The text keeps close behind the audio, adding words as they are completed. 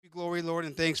glory, Lord,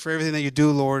 and thanks for everything that you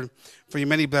do, Lord, for your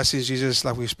many blessings, Jesus,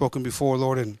 like we've spoken before,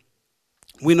 Lord. And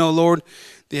we know, Lord,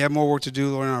 they have more work to do,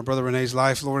 Lord, in our brother Renee's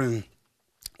life, Lord. And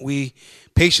we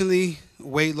patiently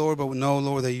wait, Lord, but we know,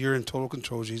 Lord, that you're in total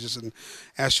control, Jesus. And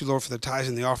ask you, Lord, for the tithes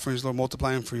and the offerings, Lord,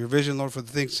 multiply them for your vision, Lord, for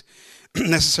the things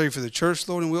necessary for the church,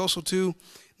 Lord. And we also, too,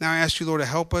 now ask you, Lord, to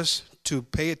help us to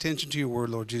pay attention to your word,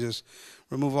 Lord Jesus.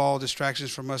 Remove all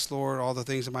distractions from us, Lord, all the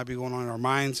things that might be going on in our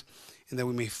minds, and that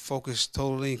we may focus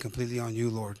totally and completely on you,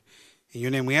 Lord. In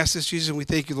your name we ask this, Jesus, and we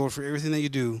thank you, Lord, for everything that you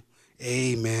do.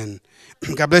 Amen.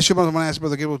 God bless you. I'm going to ask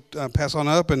Brother Gabriel to pass on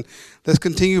up, and let's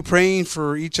continue praying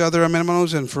for each other, amen,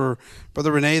 hermanos, and for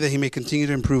Brother Renee, that he may continue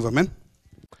to improve, amen.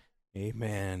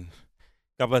 Amen.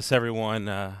 God bless everyone,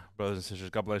 brothers and sisters.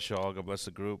 God bless you all. God bless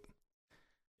the group.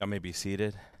 Y'all may be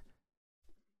seated.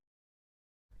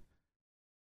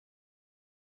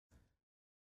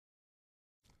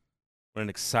 What an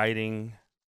exciting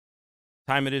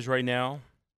time it is right now.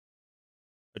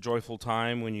 A joyful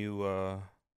time when you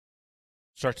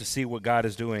start to see what God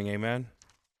is doing. Amen.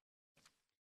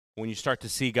 When you start to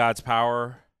see God's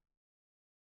power,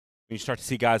 when you start to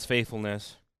see God's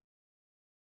faithfulness,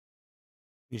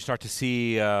 you start to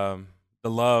see the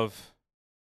love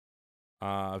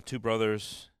of two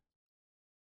brothers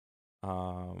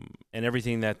and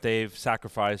everything that they've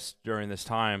sacrificed during this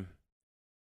time,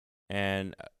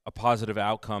 and a positive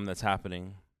outcome that's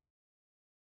happening.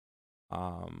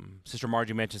 Sister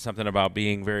Margie mentioned something about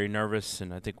being very nervous,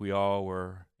 and I think we all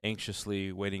were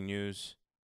anxiously waiting news.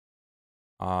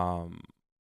 Not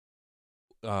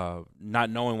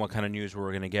knowing what kind of news we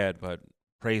were going to get, but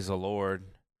praise the Lord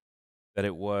that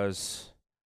it was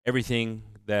everything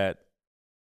that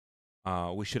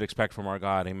we should expect from our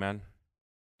God. Amen.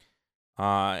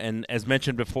 And as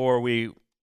mentioned before, we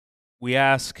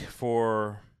ask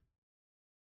for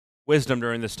wisdom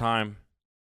during this time.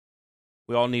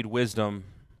 We all need wisdom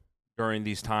during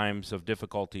these times of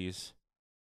difficulties.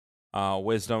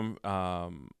 Wisdom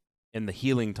in the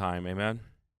healing time. Amen.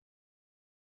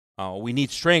 We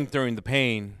need strength during the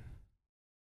pain,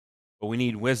 but we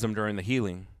need wisdom during the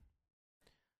healing.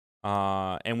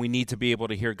 And we need to be able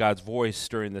to hear God's voice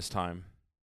during this time.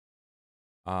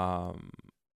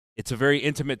 It's a very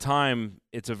intimate time.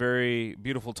 It's a very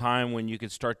beautiful time when you can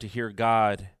start to hear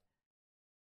God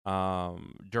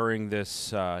during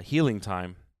this healing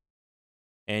time.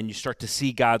 And you start to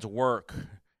see God's work.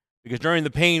 Because during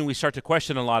the pain, we start to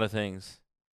question a lot of things.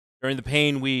 During the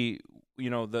pain,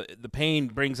 the pain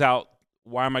brings out,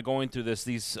 why am I going through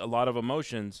this? A lot of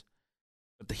emotions.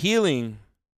 But the healing,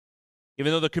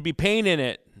 even though there could be pain in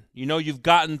it, you've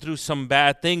gotten through some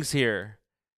bad things here.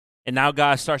 And now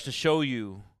God starts to show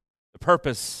you the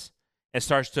purpose and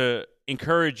starts to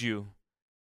encourage you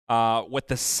what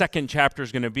the second chapter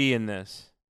is going to be in this.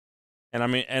 And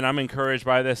I'm encouraged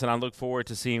by this, and I look forward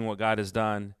to seeing what God has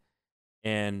done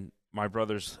in my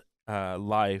brother's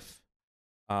life.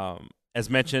 As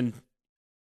mentioned,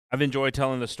 I've enjoyed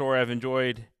telling the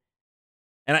story.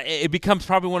 It becomes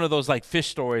probably one of those like fish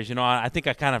stories. I think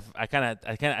I kind of turned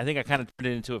it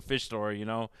into a fish story.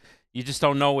 You just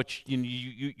don't know what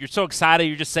you're so excited.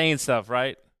 You're just saying stuff,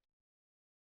 right?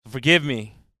 Forgive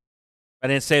me, I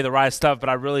didn't say the right stuff, but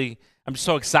I'm just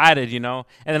so excited, And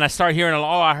then I start hearing,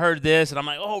 I heard this, and I'm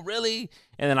like, oh, really?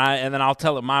 And then I'll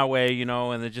tell it my way,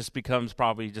 and it just becomes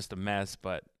probably just a mess.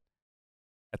 But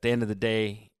at the end of the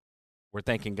day, we're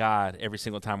thanking God every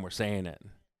single time we're saying it,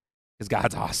 because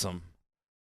God's awesome.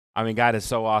 God is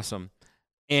so awesome.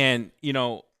 And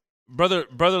brother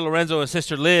Lorenzo and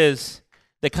sister Liz,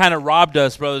 they kind of robbed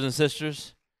us, brothers and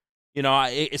sisters.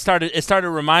 It started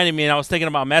reminding me, and I was thinking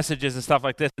about messages and stuff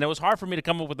like this, and it was hard for me to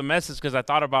come up with a message because I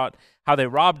thought about how they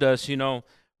robbed us, they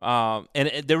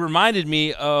reminded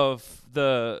me of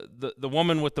the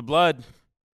woman with the blood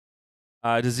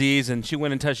disease, and she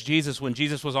went and touched Jesus when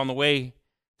Jesus was on the way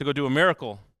to go do a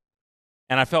miracle,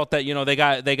 and I felt that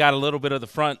they got a little bit of the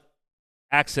front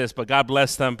access, but God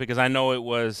bless them, because I know it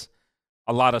was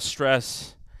a lot of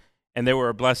stress, and they were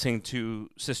a blessing to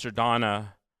Sister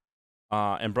Donna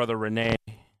and Brother Renee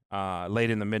late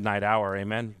in the midnight hour,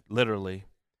 amen, literally.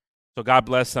 So God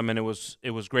bless them, and it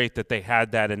was great that they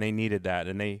had that and they needed that,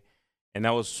 and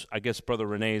that was, I guess, Brother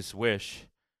Renee's wish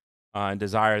and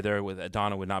desire there, that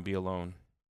Donna would not be alone.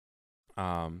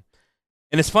 And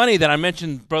it's funny that I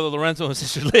mentioned Brother Lorenzo and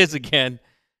Sister Liz again,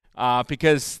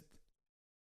 because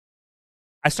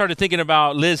I started thinking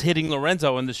about Liz hitting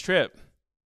Lorenzo in this trip,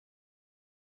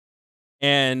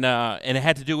 and it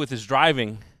had to do with his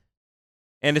driving.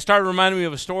 And it started reminding me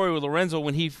of a story with Lorenzo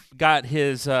when he got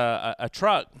his a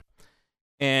truck,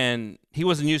 and he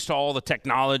wasn't used to all the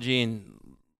technology. And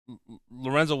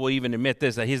Lorenzo will even admit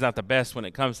this, that he's not the best when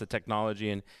it comes to technology,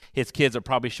 and his kids are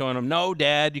probably showing him, no,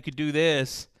 Dad, you could do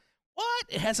this. What?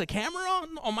 It has a camera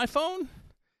on my phone?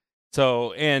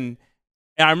 So, and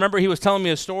I remember he was telling me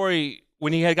a story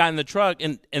when he had gotten in the truck,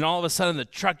 and all of a sudden the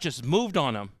truck just moved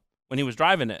on him when he was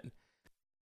driving it. I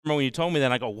remember when you told me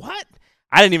that, I go, what?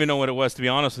 I didn't even know what it was, to be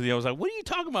honest with you. I was like, what are you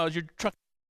talking about? Is your truck?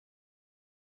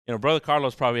 You know, Brother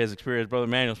Carlos probably has experience. Brother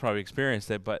Manuel's probably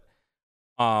experienced it, but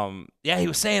yeah, he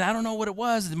was saying, I don't know what it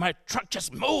was. My truck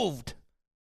just moved.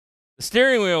 The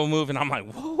steering wheel moved, and I'm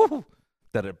like, whoa,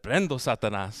 te reprendo,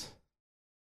 Satanás.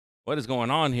 What is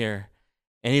going on here?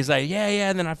 And he's like, yeah.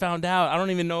 And then I found out. I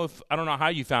don't know how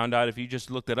you found out, if you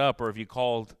just looked it up or if you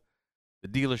called the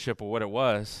dealership or what it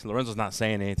was. Lorenzo's not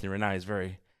saying anything right now. He's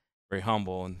very, very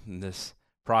humble in this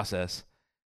process.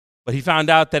 But he found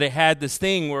out that it had this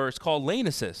thing where it's called lane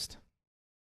assist.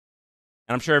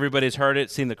 And I'm sure everybody's heard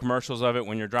it, seen the commercials of it.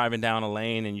 When you're driving down a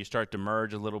lane and you start to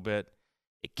merge a little bit,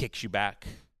 it kicks you back.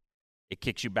 It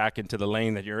kicks you back into the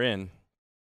lane that you're in. And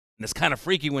it's kind of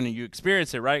freaky when you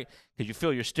experience it, right? Because you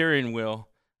feel your steering wheel.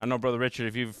 I know, Brother Richard,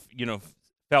 if you've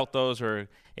felt those or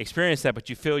experienced that, but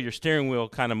you feel your steering wheel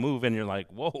kind of move, and you're like,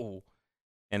 whoa.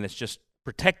 And it's just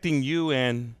protecting you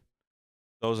and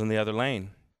those in the other lane.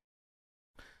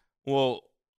 Well,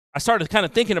 I started kind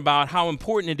of thinking about how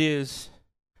important it is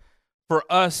for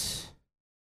us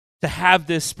to have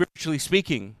this, spiritually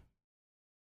speaking.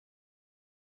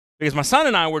 Because my son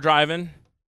and I were driving,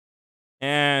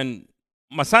 and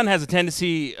my son has a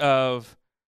tendency of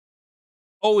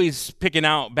always picking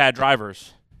out bad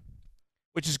drivers,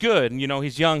 which is good. You know,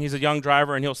 he's young. He's a young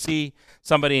driver, and he'll see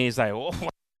somebody, and he's like, oh, what's the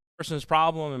person's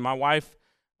problem? And my wife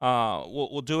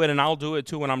will do it, and I'll do it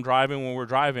too when I'm driving, when we're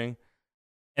driving.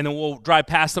 And then we'll drive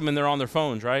past them, and they're on their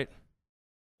phones, right?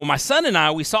 Well, my son and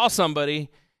I, we saw somebody,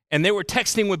 and they were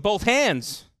texting with both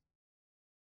hands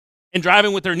and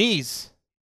driving with their knees.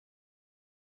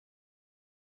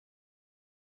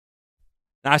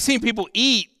 Now, I've seen people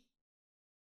eat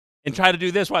and try to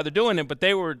do this while they're doing it, but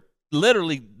they were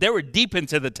deep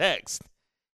into the text.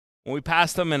 When we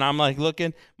passed them, and I'm like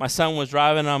looking, my son was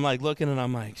driving, and I'm like looking, and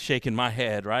I'm like shaking my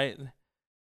head, right?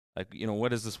 Like,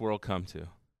 what does this world come to?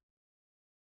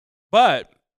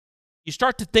 But you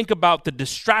start to think about the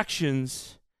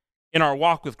distractions in our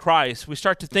walk with Christ. We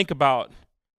start to think about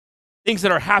things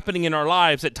that are happening in our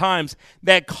lives at times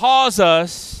that cause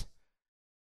us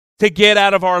to get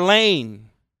out of our lane.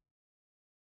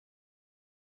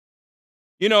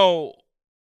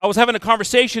 I was having a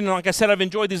conversation, and like I said, I've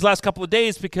enjoyed these last couple of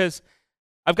days because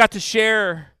I've got to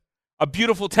share a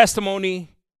beautiful testimony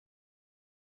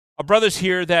of brothers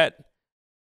here that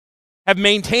have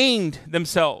maintained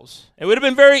themselves. It would have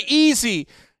been very easy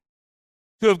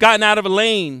to have gotten out of a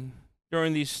lane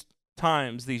during these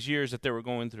times, these years that they were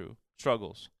going through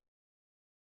struggles.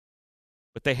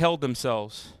 But they held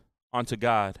themselves onto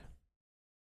God,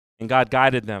 and God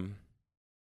guided them.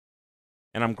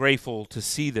 And I'm grateful to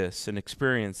see this and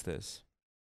experience this.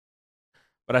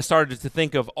 But I started to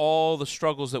think of all the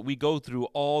struggles that we go through,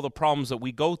 all the problems that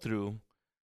we go through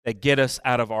that get us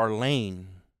out of our lane.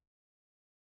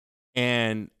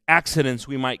 And accidents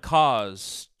we might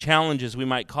cause, challenges we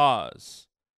might cause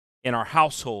in our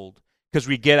household because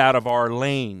we get out of our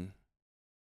lane.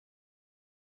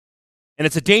 And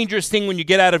it's a dangerous thing when you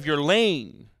get out of your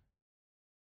lane.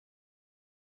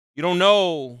 You don't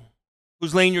know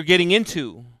whose lane you're getting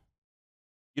into.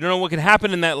 You don't know what can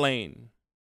happen in that lane.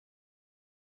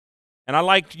 And I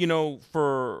like,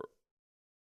 for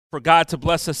God to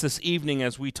bless us this evening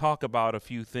as we talk about a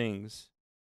few things.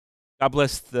 God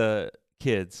bless the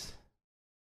kids.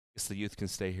 I guess the youth can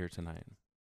stay here tonight.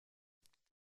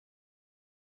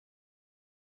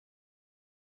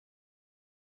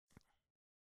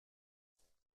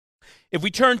 If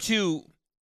we turn to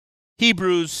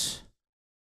Hebrews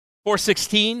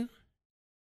 4:16,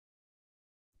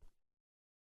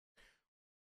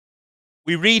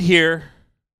 we read here,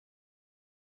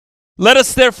 let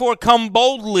us therefore come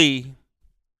boldly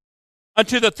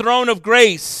unto the throne of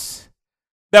grace,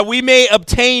 that we may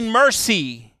obtain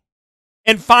mercy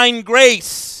and find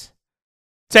grace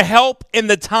to help in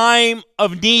the time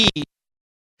of need.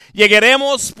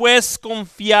 Llegaremos pues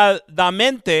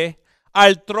confiadamente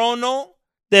al trono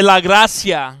de la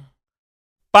gracia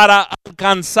para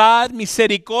alcanzar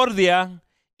misericordia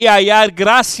y hallar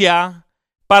gracia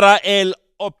para el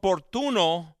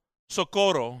oportuno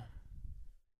socorro.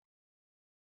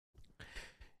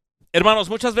 Hermanos,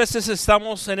 muchas veces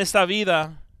estamos en esta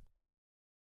vida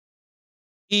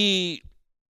y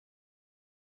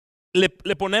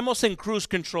le ponemos en cruise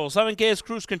control. ¿Saben qué es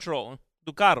cruise control?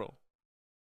 Tu carro.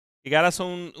 llegaras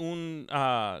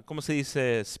a ¿cómo se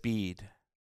dice? Speed.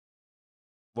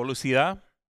 Velocidad.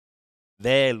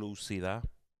 Velocidad.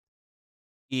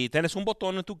 Y tienes un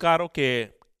botón en tu carro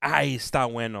que, ay, está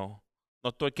bueno. No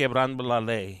estoy quebrando la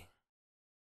ley.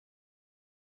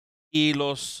 Y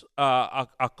los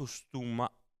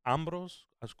acostumbramos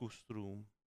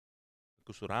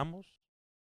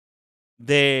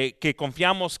de que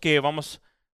confiamos que vamos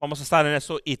a estar en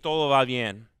eso y todo va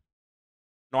bien.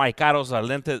 No hay carros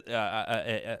adelante,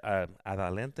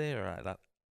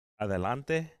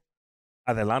 adelante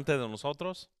de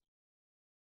nosotros.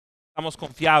 Estamos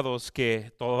confiados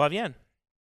que todo va bien.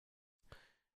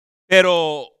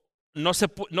 Pero no se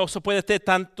puede tener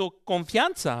tanto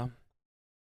confianza.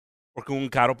 Porque un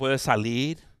carro puede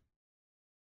salir,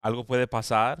 algo puede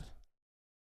pasar.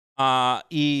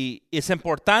 Y es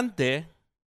importante,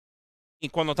 y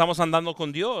cuando estamos andando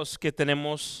con Dios, que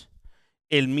tenemos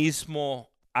el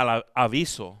mismo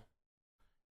aviso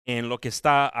en lo que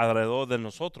está alrededor de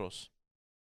nosotros.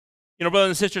 You know, brothers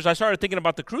and sisters, I started thinking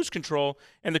about the cruise control,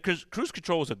 and the cruise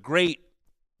control was a great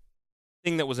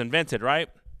thing that was invented, right?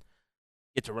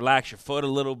 You get to relax your foot a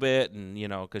little bit, and you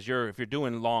know, because if you're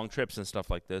doing long trips and stuff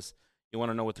like this, you want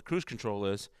to know what the cruise control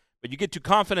is. But you get too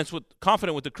confident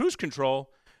with the cruise control,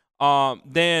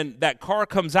 then that car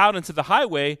comes out into the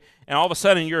highway, and all of a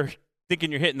sudden you're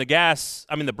thinking you're hitting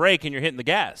the brake, and you're hitting the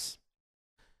gas.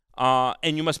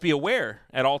 And you must be aware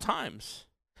at all times.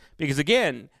 Because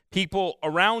again, people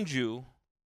around you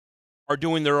are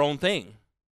doing their own thing.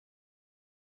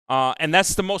 And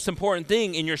that's the most important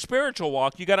thing in your spiritual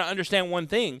walk. You got to understand one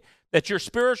thing, that your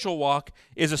spiritual walk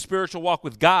is a spiritual walk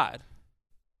with God.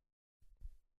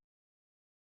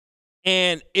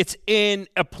 And it's in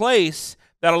a place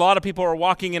that a lot of people are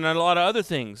walking in a lot of other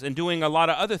things and doing a lot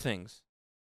of other things.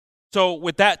 So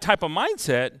with that type of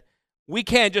mindset, we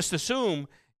can't just assume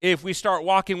if we start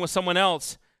walking with someone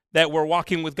else that we're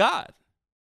walking with God.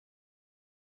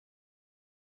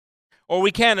 Or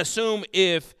we can't assume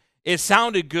if it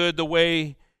sounded good the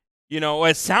way,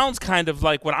 it sounds kind of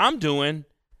like what I'm doing,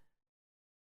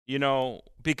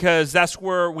 because that's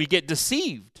where we get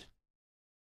deceived.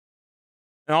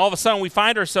 And all of a sudden we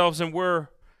find ourselves and we're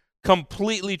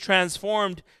completely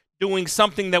transformed doing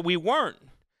something that we weren't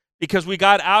because we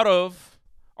got out of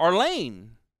our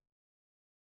lane.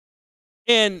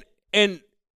 And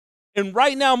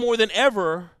right now more than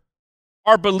ever,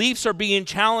 our beliefs are being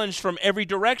challenged from every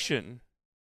direction.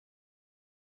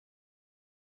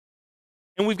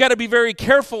 And we've got to be very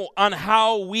careful on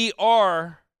how we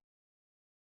are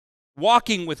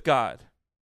walking with God.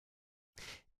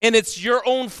 And it's your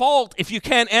own fault if you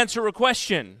can't answer a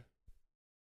question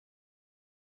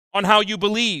on how you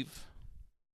believe.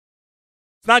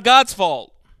 It's not God's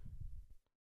fault.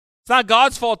 It's not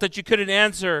God's fault that you couldn't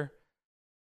answer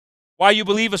why you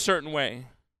believe a certain way.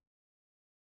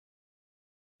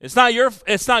 It's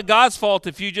not God's fault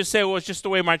if you just say, well, it's just the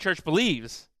way my church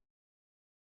believes.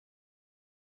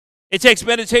 It takes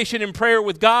meditation and prayer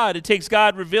with God. It takes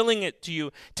God revealing it to you.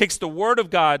 It takes the Word of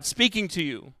God speaking to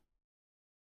you.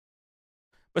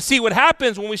 But see, what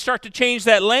happens when we start to change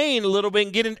that lane a little bit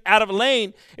and get out of a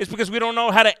lane is because we don't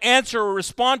know how to answer or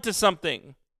respond to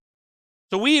something.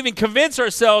 So we even convince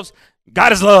ourselves,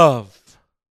 God is love.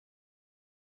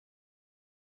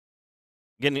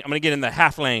 I'm going to get in the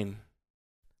half lane.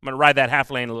 I'm going to ride that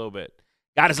half lane a little bit.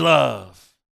 God is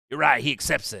love. You're right. He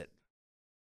accepts it.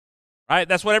 Right?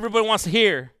 That's what everybody wants to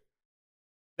hear.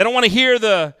 They don't want to hear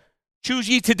the choose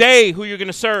ye today who you're going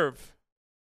to serve.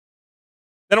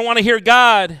 They don't want to hear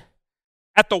God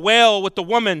at the well with the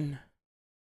woman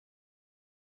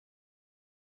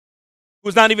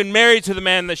who's not even married to the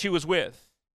man that she was with.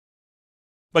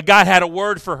 But God had a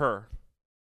word for her.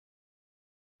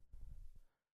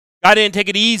 God didn't take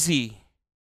it easy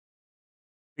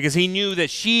because he knew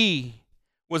that she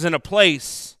was in a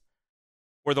place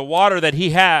where the water that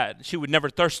he had, she would never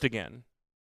thirst again.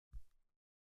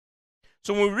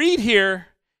 So when we read here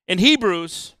in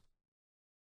Hebrews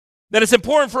that it's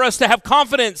important for us to have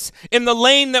confidence in the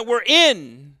lane that we're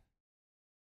in.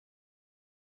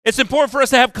 It's important for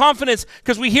us to have confidence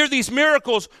because we hear these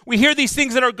miracles. We hear these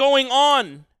things that are going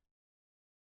on.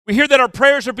 We hear that our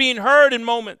prayers are being heard in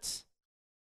moments.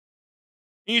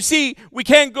 And you see, we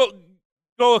can't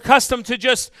go accustomed to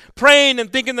just praying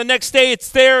and thinking the next day it's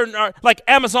there, like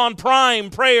Amazon Prime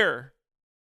prayer.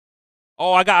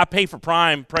 Oh, I pay for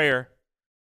Prime prayer.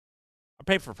 I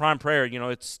pay for Prime prayer.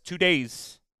 It's 2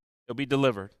 days. It'll be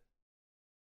delivered.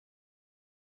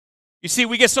 You see,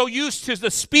 we get so used to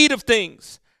the speed of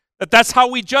things that's how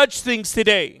we judge things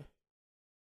today.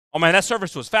 Oh man, that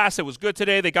service was fast. It was good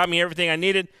today. They got me everything I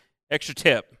needed. Extra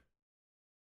tip.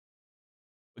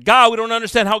 God, we don't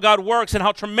understand how God works and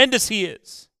how tremendous He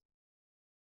is.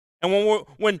 And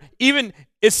when even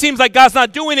it seems like God's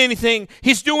not doing anything,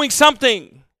 He's doing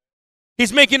something.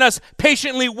 He's making us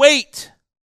patiently wait.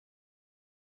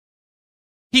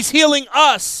 He's healing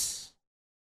us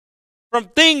from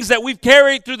things that we've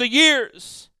carried through the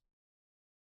years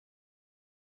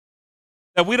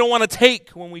that we don't want to take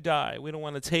when we die. We don't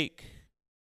want to take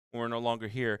when we're no longer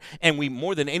here. And we,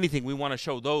 more than anything, we want to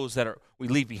show those that we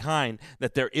leave behind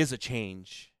that there is a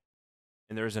change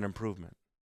and there is an improvement.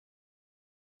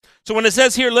 So when it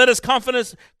says here, let us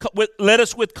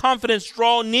with confidence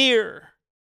draw near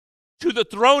to the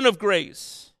throne of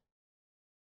grace.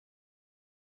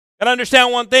 And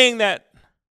understand one thing, that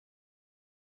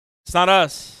it's not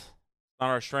us, it's not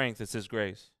our strength, it's His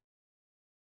grace.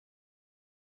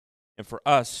 And for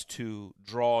us to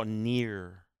draw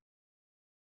near,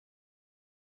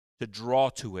 to draw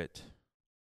to it,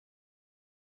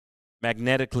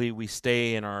 magnetically we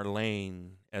stay in our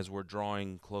lane as we're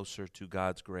drawing closer to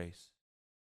God's grace,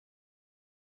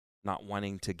 not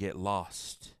wanting to get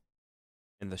lost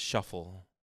in the shuffle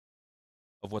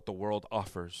of what the world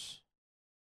offers.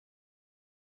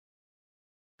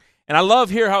 And I love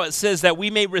here how it says that we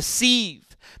may receive.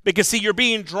 Because, see, you're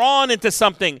being drawn into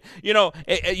something. You know,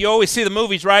 you always see the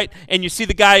movies, right? And you see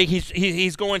the guy,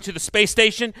 he's going to the space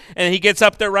station, and he gets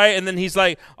up there, right? And then he's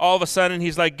like, all of a sudden,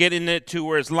 he's like getting it to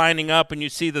where it's lining up, and you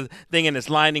see the thing, and it's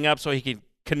lining up so he can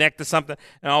connect to something.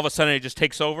 And all of a sudden, it just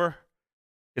takes over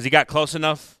because he got close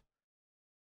enough.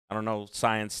 I don't know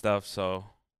science stuff, so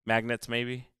magnets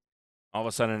maybe. All of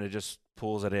a sudden, it just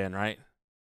pulls it in, right?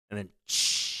 And then,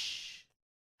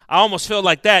 I almost feel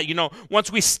like that, you know,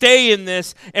 once we stay in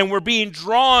this and we're being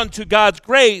drawn to God's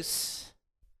grace,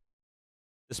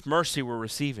 this mercy we're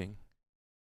receiving,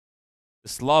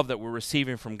 this love that we're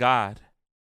receiving from God,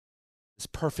 this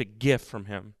perfect gift from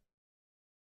Him.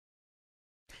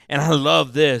 And I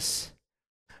love this,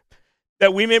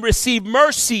 that we may receive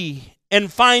mercy and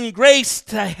find grace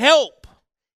to help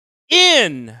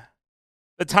in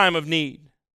the time of need.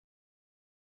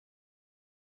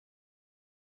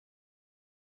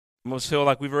 Almost feel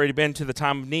like we've already been to the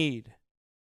time of need.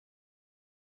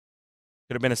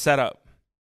 Could have been a setup.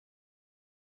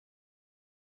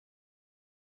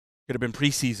 Could have been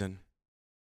preseason.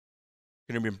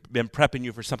 Could have been prepping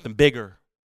you for something bigger.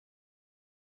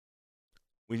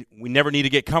 We never need to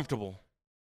get comfortable.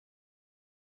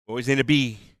 We always need to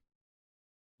be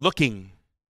looking,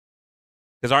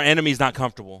 because our enemy's not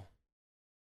comfortable.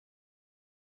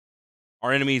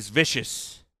 Our enemy's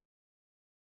vicious,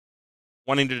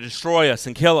 wanting to destroy us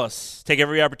and kill us, take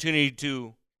every opportunity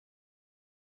to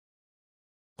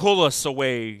pull us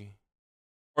away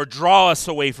or draw us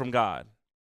away from God.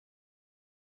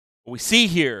 But we see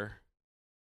here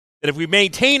that if we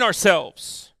maintain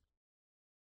ourselves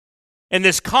in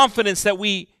this confidence that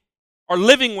we are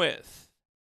living with,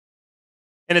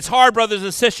 and it's hard, brothers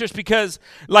and sisters, because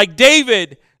like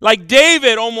David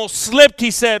almost slipped,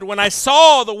 he said, when I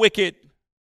saw the wicked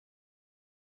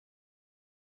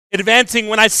advancing,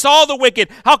 when I saw the wicked,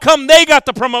 how come they got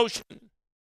the promotion?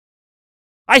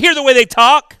 I hear the way they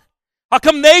talk. How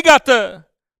come they got the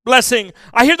blessing?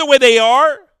 I hear the way they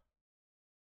are.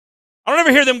 I don't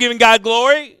ever hear them giving God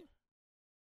glory.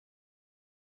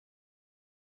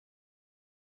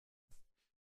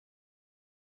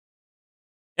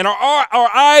 And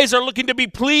our eyes are looking to be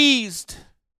pleased,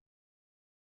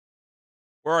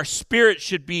 where our spirit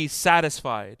should be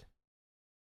satisfied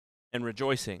and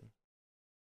rejoicing,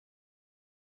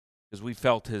 because we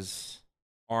felt His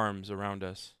arms around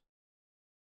us.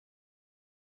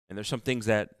 And there's some things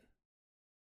that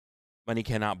money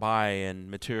cannot buy and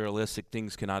materialistic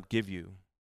things cannot give you,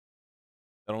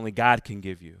 that only God can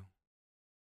give you.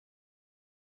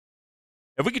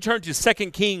 If we could turn to 2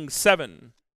 Kings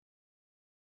 7.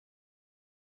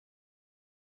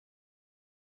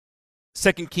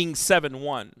 2 Kings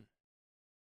 7:1.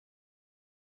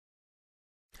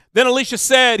 Then Elisha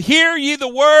said, hear ye the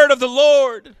word of the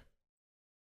Lord.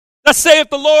 Thus saith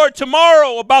the Lord,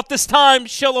 tomorrow about this time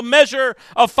shall a measure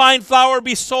of fine flour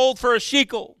be sold for a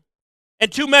shekel,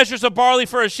 and 2 measures of barley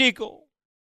for a shekel,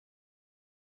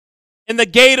 in the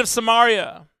gate of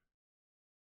Samaria.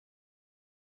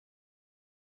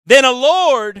 Then a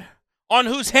Lord, on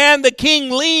whose hand the king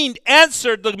leaned,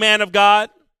 answered the man of God,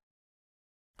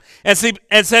 and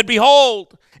said,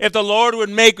 behold, if the Lord would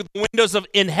make the windows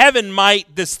in heaven,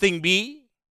 might this thing be?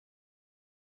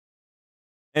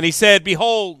 And he said,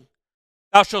 behold,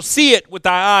 thou shalt see it with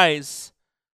thy eyes,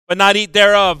 but not eat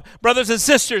thereof. Brothers and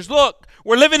sisters, look,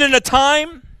 we're living in a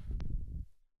time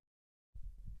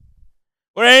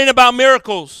where it ain't about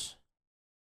miracles.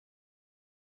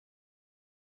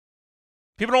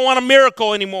 People don't want a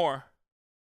miracle anymore.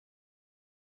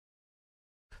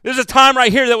 There's a time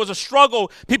right here that was a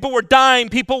struggle. People were dying.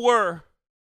 People were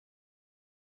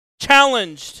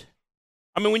challenged.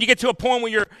 I mean, when you get to a point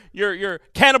where your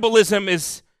cannibalism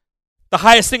is the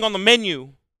highest thing on the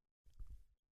menu.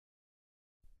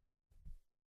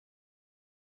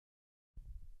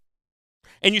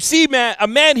 And you see a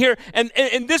man here, and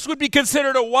this would be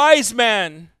considered a wise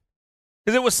man,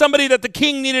 because it was somebody that the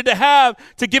king needed to have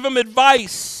to give him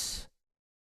advice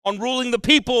on ruling the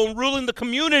people and ruling the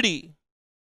community.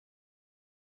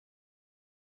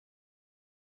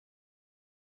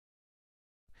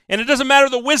 And it doesn't matter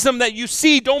the wisdom that you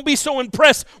see. Don't be so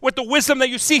impressed with the wisdom that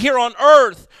you see here on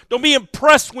earth. Don't be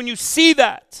impressed when you see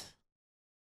that.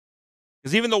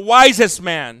 Because even the wisest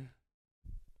man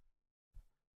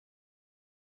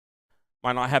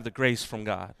might not have the grace from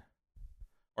God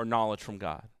or knowledge from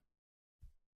God.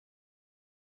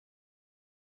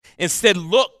 Instead,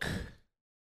 look,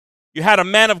 you had a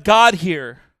man of God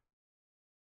here,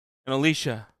 and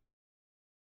Elisha.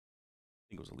 I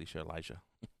think it was Elijah.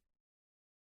 I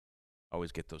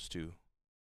always get those two.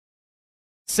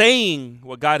 Saying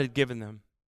what God had given them,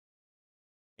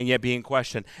 and yet being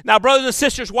questioned. Now, brothers and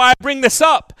sisters, why I bring this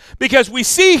up? Because we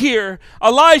see here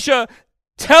Elijah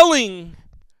telling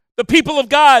the people of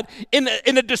God in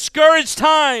a discouraged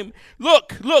time, look.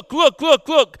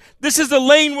 This is the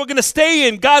lane we're going to stay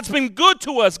in. God's been good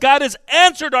to us. God has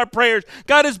answered our prayers.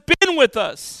 God has been with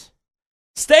us.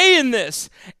 Stay in this.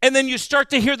 And then you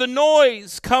start to hear the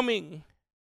noise coming.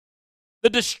 The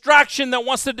distraction that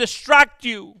wants to distract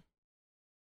you.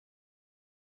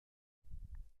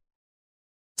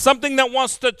 Something that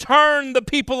wants to turn the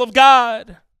people of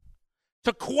God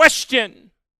to question.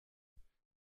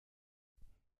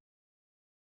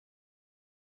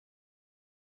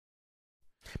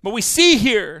 But we see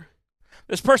here,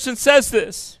 this person says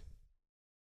this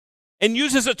and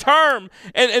uses a term,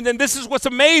 and then this is what's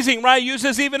amazing, right?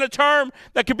 Uses even a term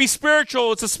that could be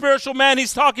spiritual. It's a spiritual man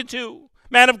he's talking to.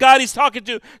 Man of God he's talking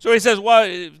to. So he says,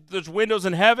 well, there's windows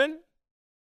in heaven?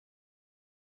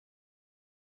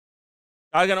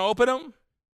 God's going to open them?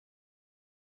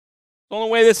 The only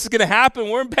way this is going to happen,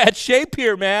 we're in bad shape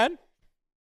here, man.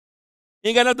 You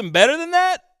ain't got nothing better than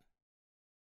that?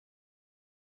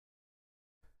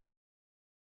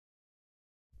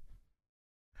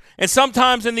 And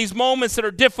sometimes in these moments that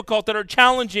are difficult, that are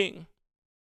challenging,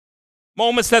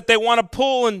 moments that they want to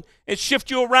pull and shift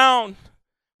you around,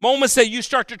 moments that you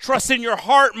start to trust in your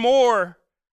heart more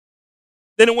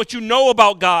than in what you know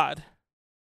about God.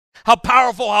 How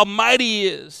powerful, how mighty He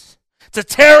is. It's a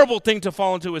terrible thing to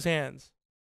fall into His hands.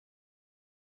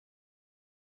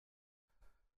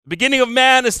 The beginning of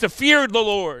man is to fear the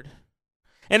Lord.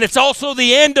 And it's also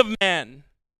the end of man.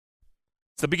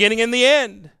 It's the beginning and the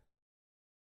end.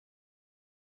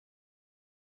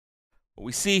 What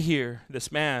we see here,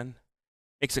 this man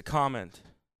makes a comment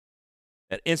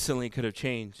that instantly could have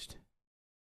changed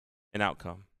an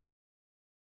outcome.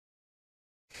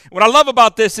 What I love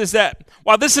about this is that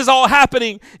while this is all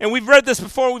happening, and we've read this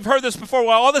before, we've heard this before,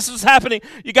 while all this is happening,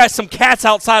 you got some cats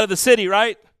outside of the city,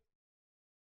 right?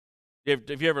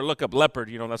 If you ever look up leopard,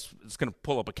 it's going to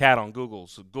pull up a cat on Google,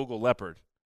 so Google leopard.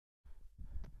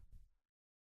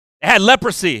 It had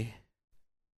leprosy.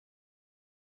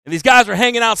 And these guys are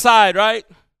hanging outside, right?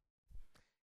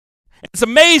 It's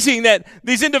amazing that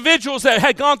these individuals that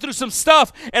had gone through some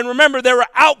stuff, and remember they were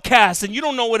outcasts, and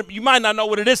you might not know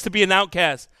what it is to be an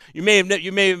outcast. You may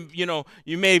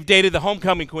have dated the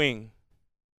homecoming queen.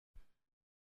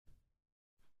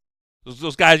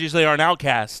 Those guys usually are an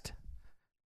outcast.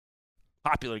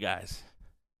 Popular guys.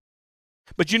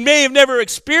 But you may have never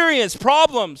experienced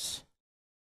problems.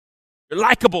 You're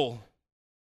likable.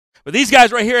 But these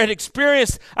guys right here had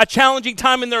experienced a challenging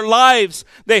time in their lives.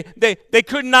 They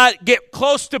could not get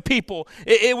close to people.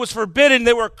 It was forbidden.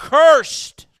 They were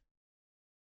cursed.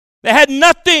 They had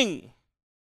nothing.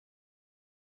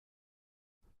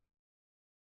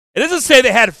 It doesn't say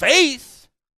they had faith.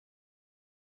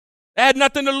 They had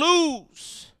nothing to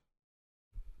lose.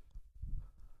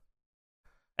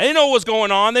 They didn't know what was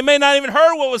going on. They may not even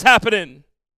heard what was happening.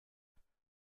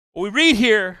 What we read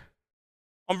here,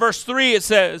 on verse 3, it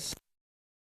says,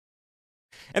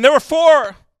 and there were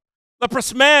 4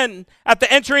 leprous men at the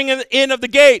entering in of the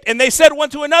gate, and they said one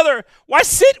to another, why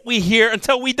sit we here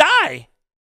until we die?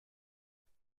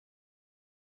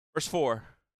 Verse 4.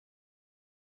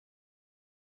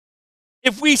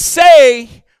 If we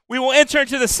say we will enter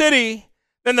into the city,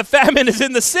 then the famine is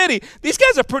in the city. These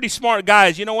guys are pretty smart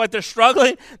guys. You know what? They're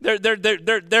struggling. They're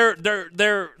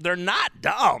not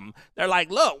dumb. They're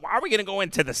like, look, why are we going to go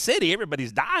into the city?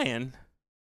 Everybody's dying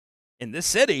in this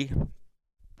city.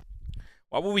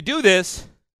 Why would we do this?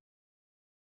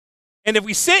 And if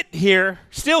we sit here,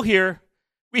 still here,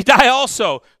 we die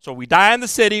also. So we die in the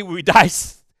city, we die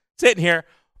sitting here.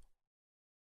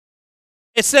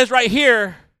 It says right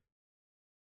here,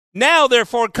 now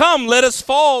therefore come, let us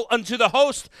fall unto the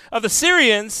host of the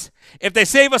Syrians. If they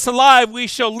save us alive, we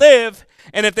shall live.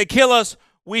 And if they kill us,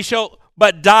 we shall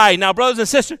but die. Now, brothers and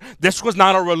sisters, this was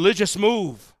not a religious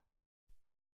move.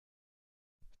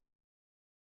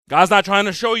 God's not trying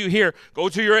to show you here, go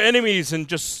to your enemies and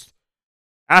just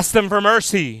ask them for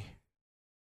mercy.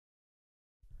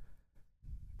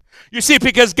 You see,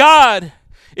 because God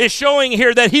is showing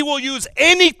here that he will use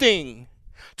anything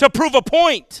to prove a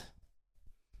point.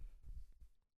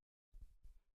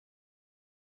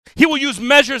 He will use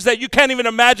measures that you can't even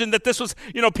imagine that this was,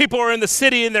 people are in the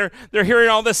city and they're hearing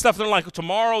all this stuff. They're like,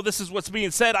 tomorrow this is what's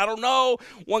being said. I don't know.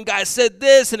 One guy said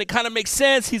this and it kind of makes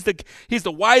sense. He's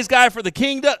the wise guy for the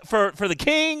king, for the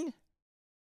king.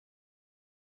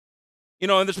 And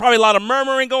there's probably a lot of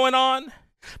murmuring going on.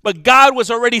 But God was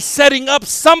already setting up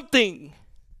something.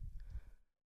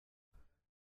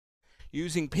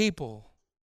 Using people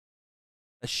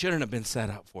that shouldn't have been set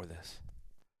up for this.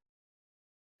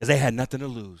 Because they had nothing to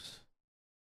lose.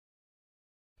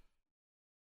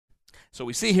 So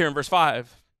we see here in verse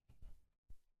 5.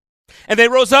 And they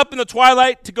rose up in the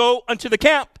twilight to go unto the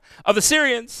camp of the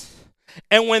Syrians.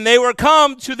 And when they were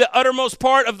come to the uttermost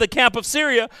part of the camp of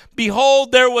Syria,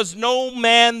 behold, there was no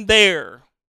man there.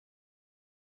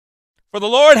 For the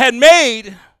Lord had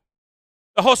made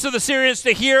the host of the Syrians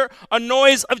to hear a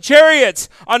noise of chariots,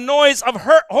 a noise of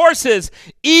horses,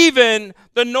 even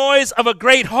the noise of a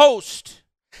great host.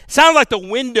 Sounds like the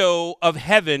window of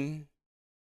heaven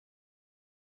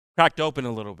cracked open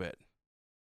a little bit.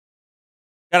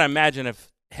 Gotta imagine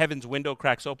if heaven's window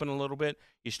cracks open a little bit,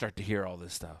 you start to hear all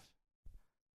this stuff.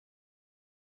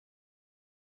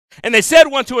 And they said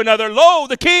one to another, Lo,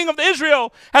 the king of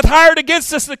Israel hath hired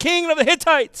against us the king of the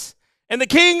Hittites and the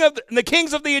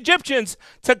kings of the Egyptians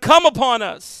to come upon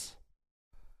us.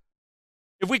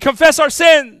 If we confess our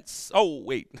sins,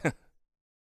 for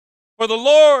the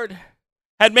Lord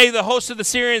had made the host of the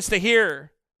Syrians to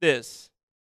hear this.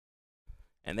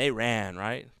 And they ran,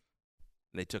 right?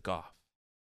 And they took off.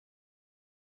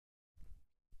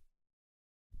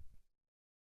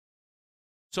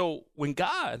 So when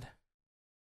God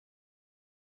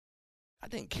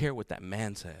didn't care what that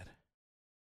man said.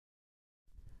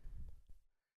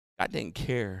 God didn't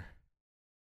care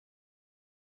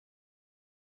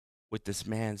what this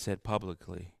man said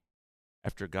publicly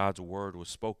after God's word was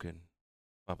spoken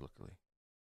publicly.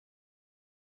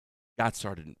 God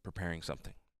started preparing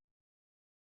something.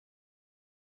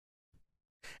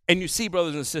 And you see,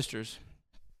 brothers and sisters,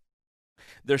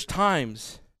 there's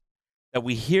times that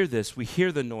we hear this, we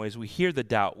hear the noise, we hear the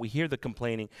doubt, we hear the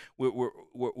complaining.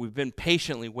 We've been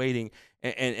patiently waiting,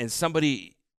 and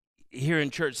somebody here in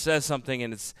church says something,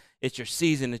 and it's your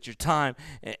season, it's your time,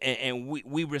 and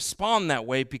we respond that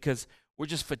way because we're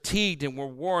just fatigued and we're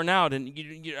worn out. And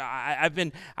I've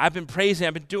been praising,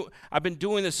 I've been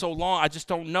doing this so long, I just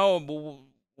don't know.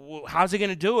 How's he going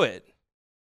to do it?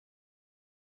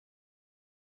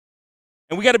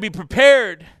 And we got to be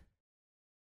prepared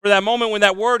for that moment when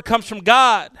that word comes from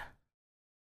God.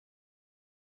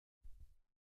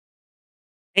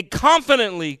 And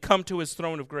confidently come to his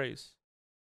throne of grace.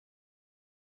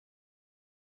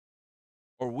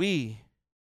 Or we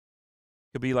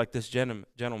could be like this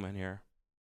gentleman here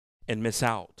and miss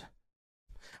out.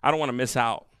 I don't want to miss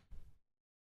out.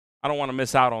 I don't want to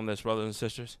miss out on this, brothers and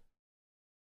sisters.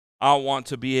 I want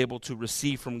to be able to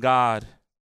receive from God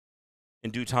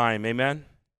in due time. Amen?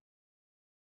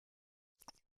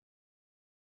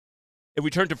 If we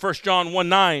turn to 1 John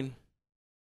 1:9,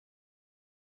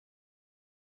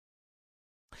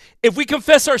 if we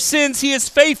confess our sins, he is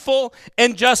faithful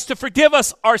and just to forgive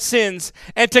us our sins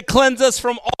and to cleanse us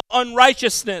from all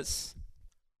unrighteousness.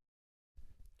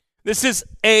 This is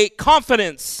a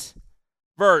confidence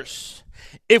verse.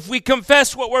 If we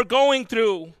confess what we're going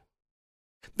through,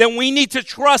 then we need to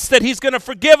trust that he's going to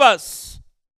forgive us.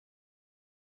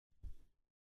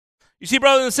 You see,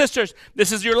 brothers and sisters,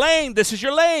 this is your lane, this is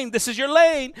your lane, this is your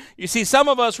lane. You see, some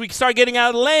of us, we start getting out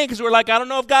of the lane because we're like, I don't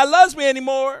know if God loves me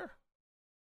anymore.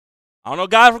 I don't know if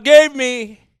God forgave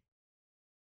me.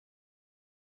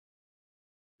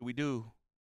 We do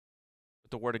what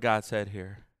the Word of God said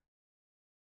here.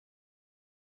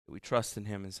 We trust in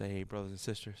him and say, hey, brothers and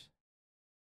sisters,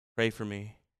 pray for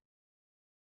me.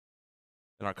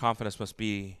 And our confidence must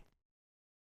be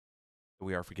that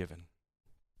we are forgiven.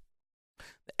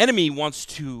 The enemy wants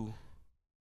to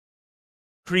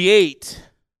create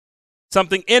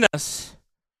something in us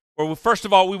Or first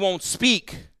of all, we won't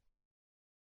speak.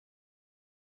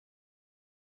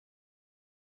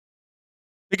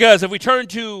 Because if we turn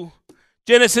to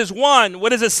Genesis 1, what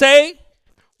does it say?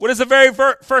 What does the very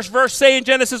first verse say in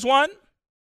Genesis 1?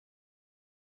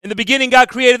 In the beginning, God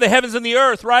created the heavens and the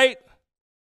earth, right?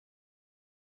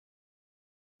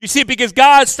 You see, because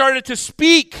God started to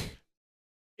speak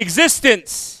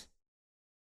existence.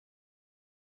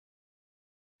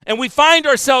 And we find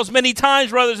ourselves many times,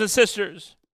 brothers and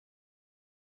sisters,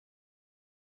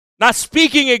 not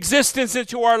speaking existence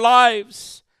into our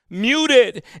lives,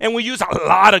 muted, and we use a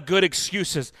lot of good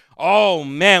excuses. Oh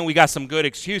man, we got some good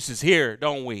excuses here,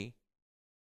 don't we?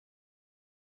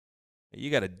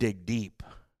 You got to dig deep,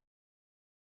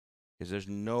 because there's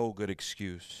no good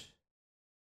excuse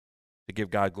to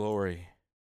give God glory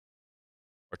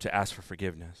or to ask for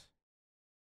forgiveness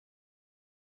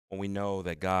when we know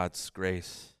that God's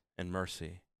grace and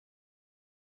mercy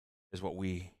is what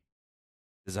we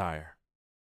desire.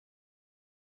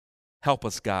 Help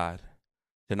us, God,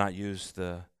 to not use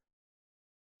the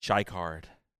shy card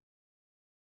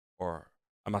or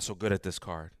I'm not so good at this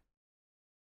card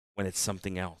when it's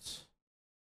something else.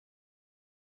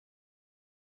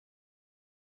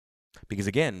 Because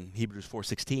again, Hebrews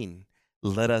 4:16,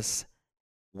 let us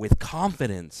with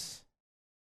confidence.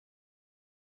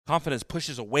 Confidence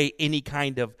pushes away any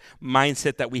kind of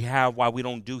mindset that we have while we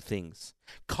don't do things.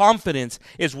 Confidence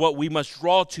is what we must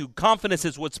draw to. Confidence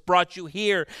is what's brought you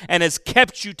here and has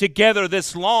kept you together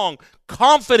this long.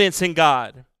 Confidence in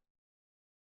God.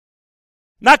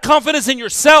 Not confidence in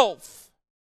yourself.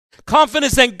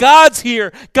 Confidence in God's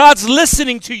here. God's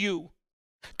listening to you.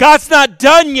 God's not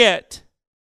done yet.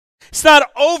 It's not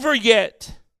over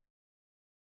yet.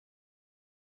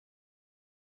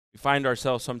 We find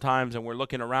ourselves sometimes and we're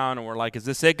looking around and we're like, is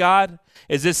this it, God?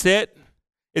 Is this it?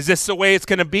 Is this the way it's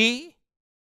going to be?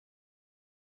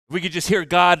 If we could just hear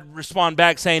God respond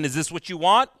back saying, is this what you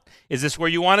want? Is this where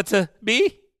you want it to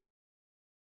be?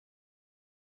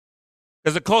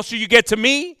 Because the closer you get to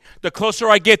me, the closer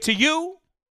I get to you.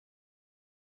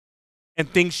 And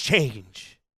things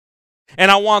change. And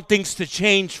I want things to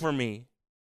change for me.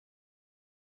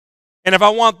 And if I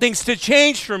want things to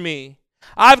change for me,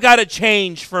 I've got to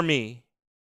change for me.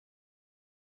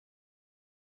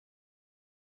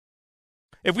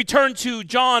 If we turn to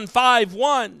John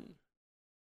 5:1,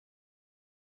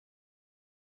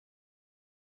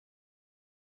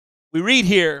 we read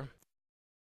here,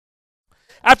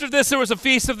 after this there was a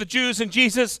feast of the Jews, and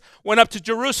Jesus went up to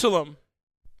Jerusalem.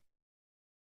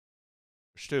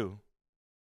 Verse 2.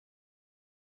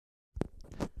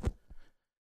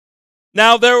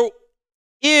 Now there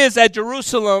is at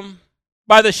Jerusalem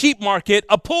by the sheep market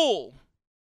a pool,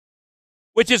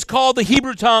 which is called the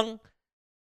Hebrew tongue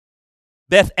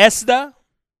Bethesda,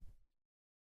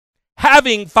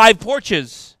 having 5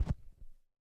 porches.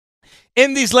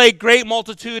 In these lay great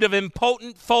multitude of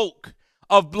impotent folk,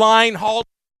 of blind, halt,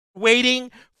 waiting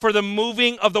for the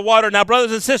moving of the water. Now,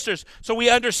 brothers and sisters, so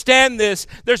we understand this.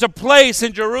 There's a place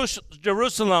in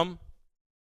Jerusalem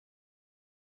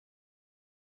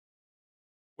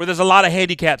where there's a lot of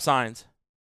handicap signs.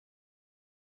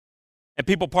 And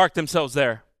people park themselves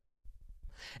there.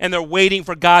 And they're waiting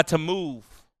for God to move.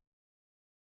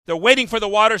 They're waiting for the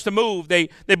waters to move. They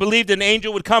believed an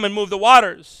angel would come and move the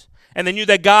waters. And they knew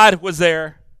that God was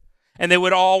there. And they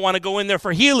would all want to go in there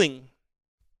for healing.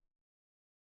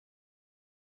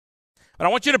 But I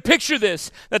want you to picture this,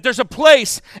 that there's a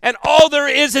place and all there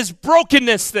is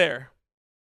brokenness there.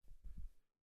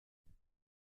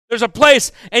 There's a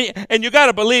place, and you got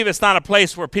to believe it's not a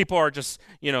place where people are just,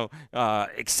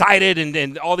 excited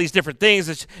and all these different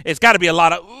things. It's got to be a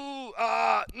lot of,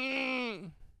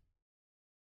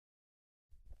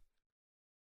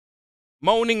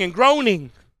 moaning and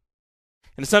groaning.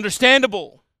 And it's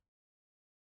understandable.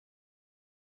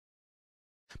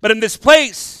 But in this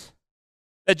place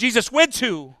that Jesus went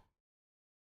to,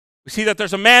 we see that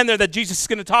there's a man there that Jesus is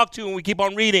going to talk to, and we keep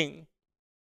on reading.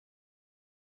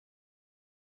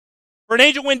 For an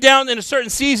angel went down in a certain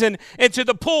season into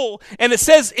the pool, and it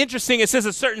says, interesting, it says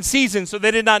a certain season, so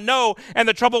they did not know, and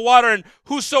the troubled water, and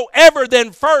whosoever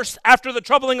then first, after the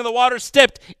troubling of the water,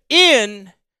 stepped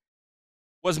in,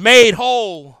 was made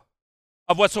whole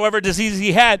of whatsoever disease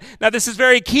he had. Now this is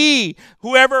very key.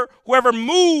 Whoever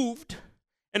moved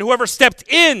and whoever stepped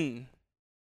in.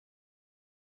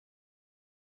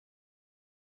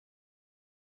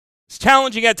 It's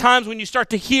challenging at times when you start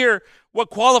to hear what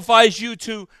qualifies you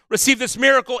to receive this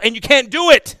miracle and you can't do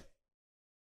it.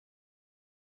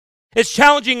 It's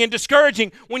challenging and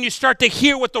discouraging when you start to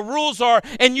hear what the rules are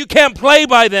and you can't play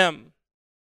by them.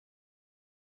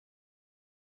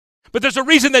 But there's a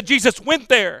reason that Jesus went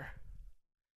there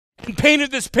and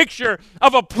painted this picture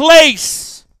of a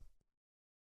place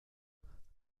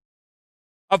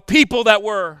of people that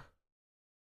were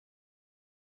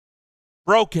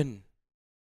broken.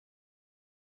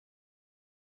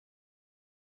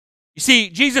 You see,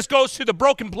 Jesus goes to the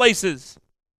broken places.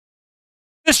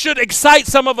 This should excite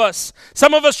some of us.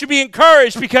 Some of us should be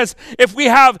encouraged, because if we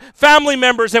have family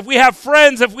members, if we have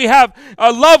friends, if we have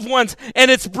loved ones, and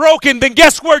it's broken, then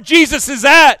guess where Jesus is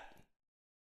at?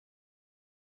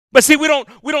 But see, we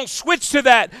don't switch to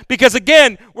that, because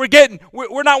again, we're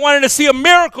not wanting to see a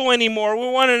miracle anymore.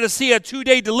 We're wanting to see a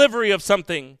 2-day delivery of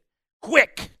something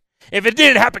quick. If it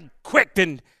didn't happen quick,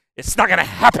 then it's not going to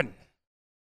happen.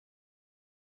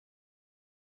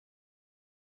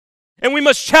 And we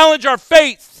must challenge our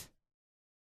faith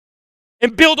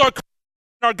and build our confidence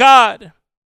in our God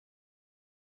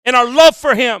and our love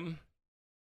for Him.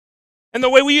 And the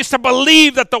way we used to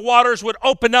believe that the waters would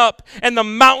open up and the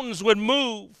mountains would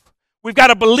move. We've got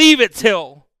to believe it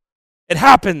till it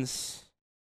happens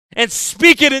and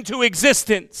speak it into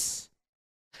existence.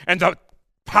 And the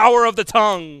power of the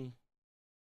tongue.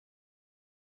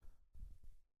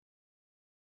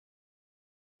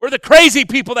 We're the crazy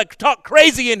people that talk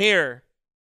crazy in here.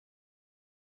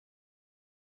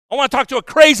 I want to talk to a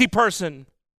crazy person.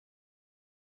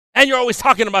 And you're always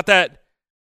talking about that.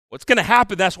 What's going to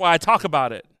happen? That's why I talk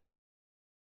about it.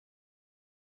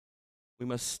 We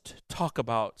must talk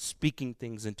about speaking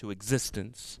things into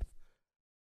existence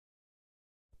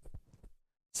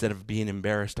instead of being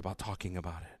embarrassed about talking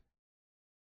about it.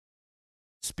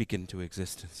 Speak it into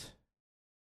existence.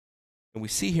 And we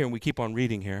see here, and we keep on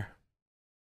reading here.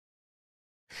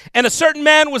 And a certain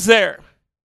man was there,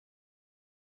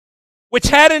 which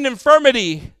had an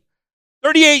infirmity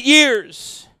 38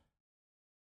 years.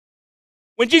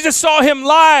 When Jesus saw him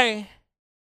lie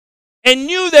and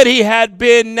knew that he had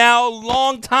been now a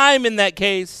long time in that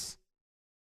case,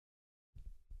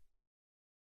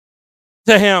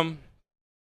 to him,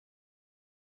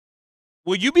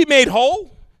 will you be made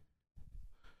whole?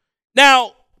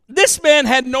 Now, this man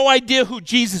had no idea who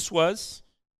Jesus was.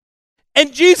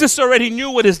 And Jesus already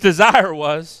knew what his desire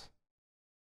was.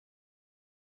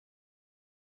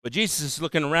 But Jesus is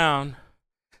looking around,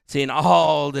 seeing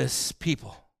all this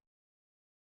people.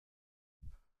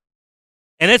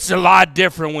 And it's a lot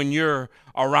different when you're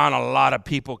around a lot of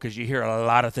people, because you hear a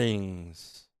lot of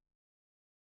things.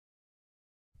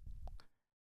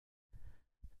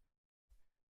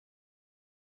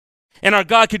 And our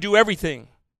God could do everything.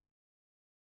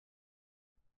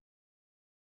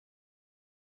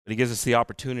 But He gives us the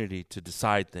opportunity to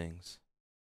decide things.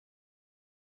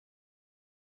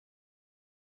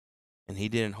 And He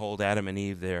didn't hold Adam and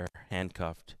Eve there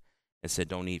handcuffed and said,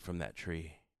 don't eat from that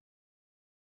tree,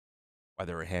 while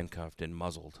they were handcuffed and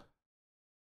muzzled.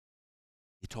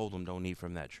 He told them, don't eat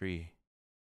from that tree.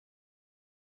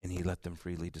 And He let them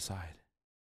freely decide.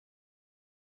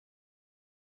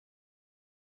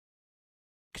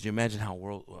 Could you imagine how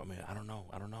I don't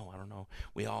know.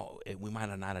 We might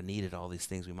have not have needed all these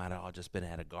things. We might have all just been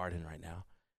at a garden right now,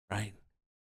 right?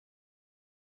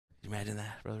 Could you imagine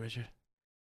that, Brother Richard?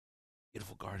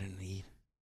 Beautiful garden to eat.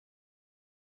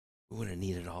 We wouldn't have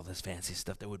needed all this fancy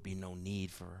stuff. There would be no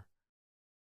need for it.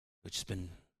 It's just been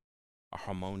a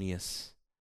harmonious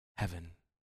heaven.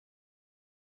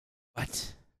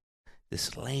 But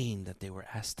this lane that they were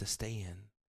asked to stay in,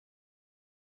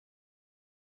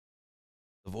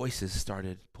 the voices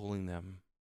started pulling them.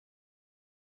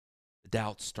 The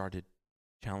doubts started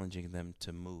challenging them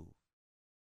to move.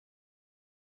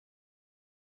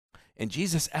 And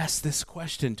Jesus asked this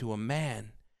question to a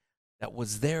man that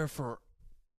was there for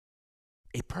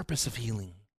a purpose of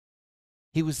healing.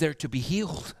 He was there to be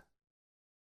healed.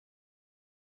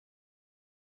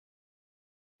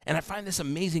 And I find this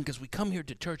amazing, because we come here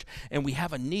to church and we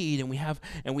have a need and we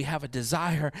have a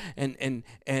desire, and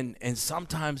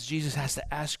sometimes Jesus has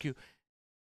to ask you,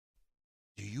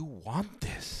 do you want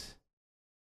this?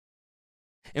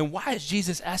 And why is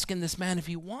Jesus asking this man if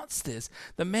he wants this?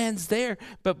 The man's there,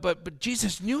 but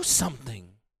Jesus knew something.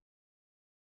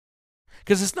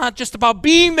 Because it's not just about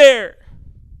being there.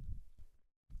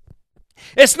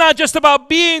 It's not just about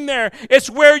being there.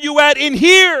 It's where you at in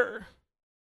here.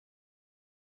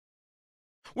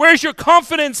 Where's your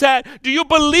confidence at? Do you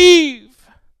believe?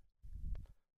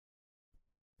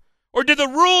 Or do the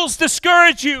rules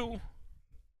discourage you?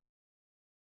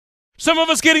 Some of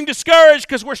us getting discouraged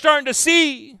because we're starting to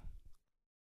see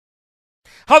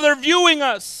how they're viewing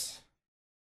us,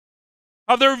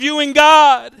 how they're viewing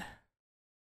God.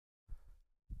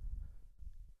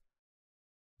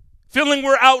 Feeling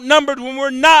we're outnumbered when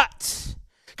we're not.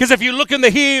 Because if you look in the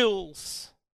hills,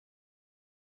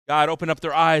 God, open up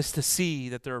their eyes to see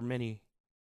that there are many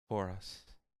for us.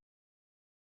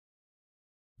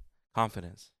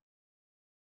 Confidence.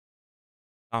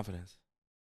 Confidence.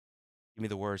 Give me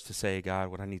the words to say, God,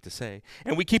 what I need to say.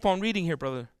 And we keep on reading here,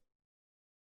 brother.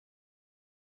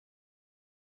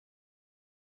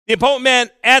 The impotent man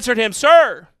answered him,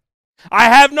 Sir, I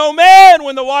have no man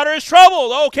when the water is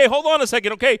troubled. Okay, hold on a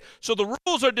second. Okay, so the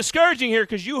rules are discouraging here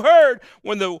because you heard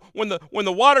when the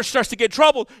water starts to get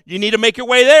troubled, you need to make your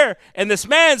way there. And this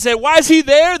man said, why is he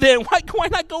there then? Why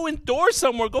not go indoors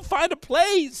somewhere? Go find a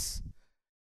place.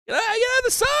 Get out of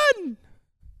the sun.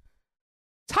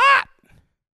 It's hot.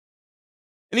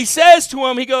 And he says to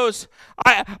him, he goes,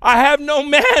 I have no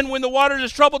man when the water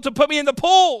is troubled to put me in the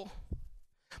pool.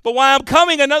 But while I'm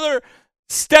coming, another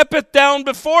steppeth down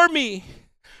before me.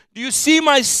 Do you see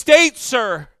my state,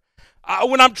 sir?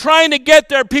 When I'm trying to get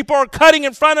there, people are cutting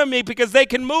in front of me because they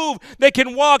can move, they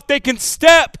can walk, they can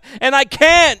step, and I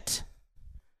can't.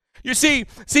 You see,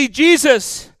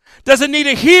 Jesus doesn't need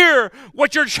to hear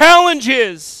what your challenge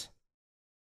is.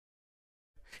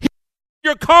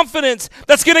 Your confidence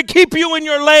that's going to keep you in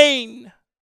your lane.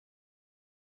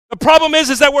 The problem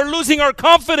is that we're losing our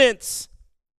confidence.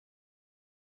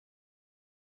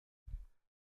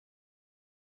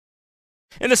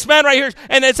 And this man right here,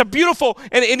 and it's a beautiful,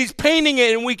 and he's painting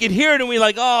it, and we can hear it, and we're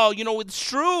like, oh, it's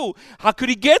true. How could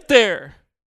he get there?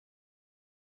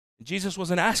 Jesus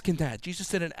wasn't asking that. Jesus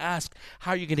didn't ask,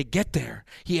 how are you going to get there?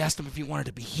 He asked him if he wanted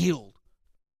to be healed.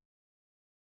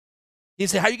 He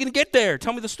said, how are you going to get there?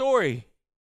 Tell me the story.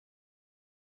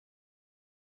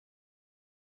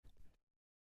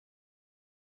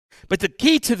 But the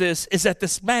key to this is that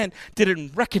this man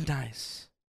didn't recognize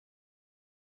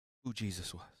who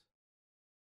Jesus was.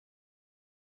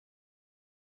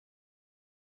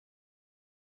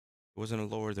 There wasn't a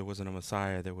Lord, there wasn't a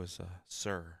Messiah, there was a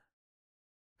Sir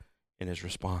in his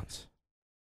response.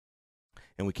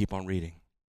 And we keep on reading.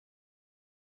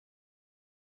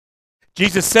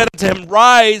 Jesus said unto him,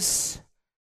 Rise,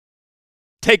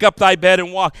 take up thy bed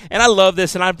and walk. And I love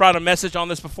this, and I brought a message on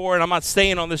this before, and I'm not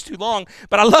staying on this too long,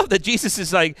 but I love that Jesus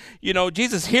is like,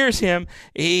 Jesus hears him,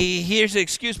 he hears the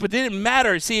excuse, but it didn't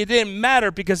matter. See, it didn't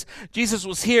matter because Jesus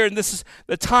was here, and this is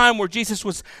the time where Jesus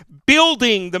was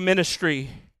building the ministry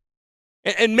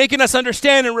and making us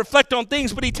understand and reflect on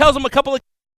things, but he tells them a couple of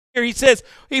here.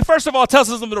 He first of all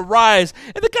tells them to rise,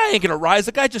 and the guy ain't going to rise.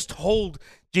 The guy just told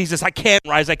Jesus, I can't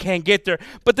rise, I can't get there.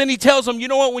 But then he tells him, you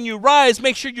know what, when you rise,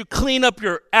 make sure you clean up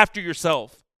after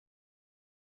yourself.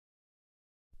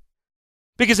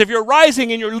 Because if you're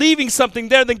rising and you're leaving something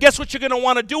there, then guess what you're going to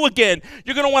want to do again?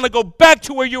 You're going to want to go back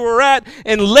to where you were at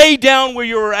and lay down where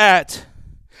you were at.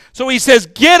 So he says,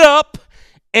 get up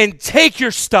and take your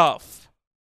stuff.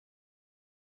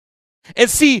 And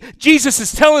see, Jesus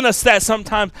is telling us that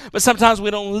sometimes, but sometimes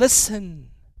we don't listen.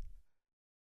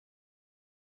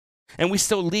 And we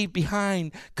still leave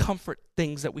behind comfort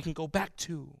things that we can go back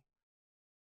to.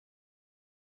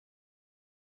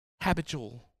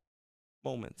 Habitual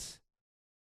moments.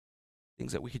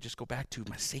 Things that we could just go back to,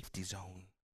 my safety zone.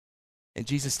 And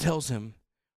Jesus tells him,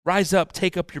 rise up,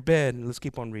 take up your bed. And let's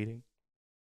keep on reading.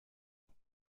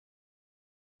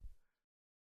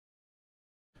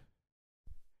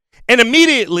 And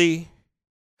immediately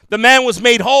the man was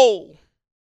made whole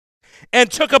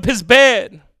and took up his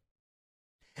bed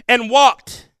and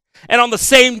walked. And on the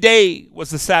same day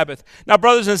was the Sabbath. Now,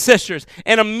 brothers and sisters,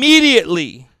 and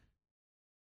immediately,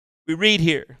 we read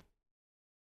here.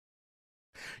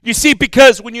 You see,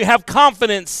 because when you have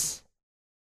confidence,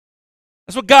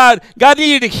 that's what God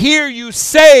needed to hear you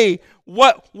say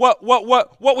what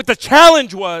the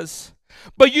challenge was.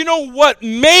 But you know what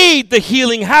made the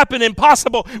healing happen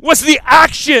impossible was the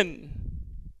action.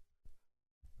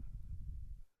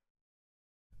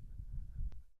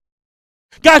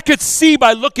 God could see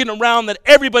by looking around that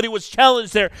everybody was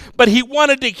challenged there, but he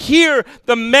wanted to hear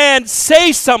the man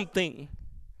say something.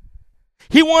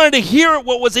 He wanted to hear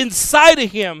what was inside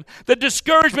of him. The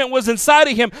discouragement was inside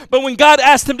of him, but when God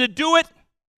asked him to do it,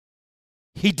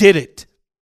 he did it.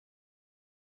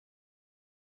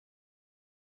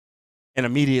 And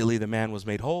immediately the man was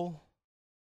made whole.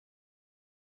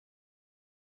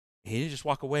 He didn't just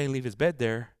walk away and leave his bed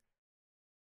there.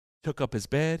 Took up his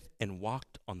bed and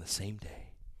walked on the same day.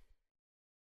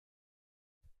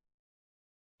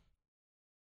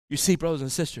 You see, brothers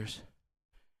and sisters,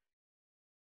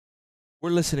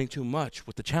 we're listening too much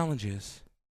what the challenge is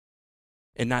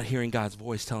and not hearing God's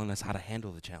voice telling us how to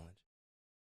handle the challenge.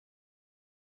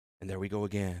 And there we go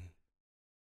again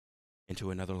into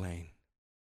another lane.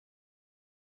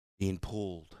 Being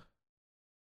pulled.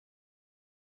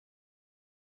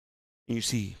 And you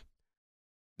see,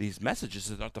 these messages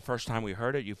is not the first time we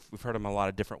heard it. We've heard them a lot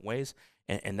of different ways.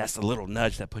 And that's the little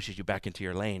nudge that pushes you back into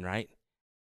your lane, right?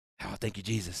 Oh, thank you,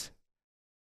 Jesus.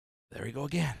 There we go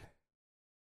again.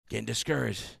 Getting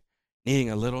discouraged, needing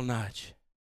a little nudge.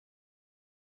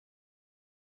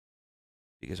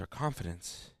 Because our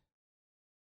confidence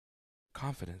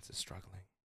is struggling.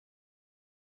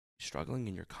 You're struggling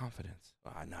in your confidence.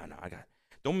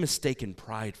 Don't mistake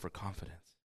pride for confidence.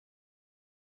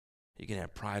 You can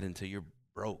have pride until you're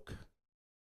broke.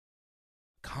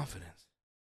 Confidence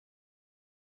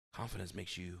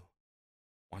makes you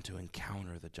want to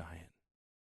encounter the giant.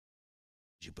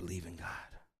 You believe in God.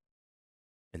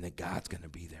 And that God's going to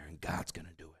be there and God's going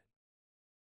to do it.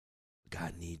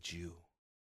 God needs you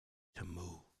to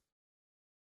move.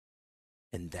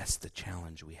 And that's the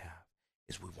challenge we have,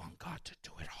 is we want God to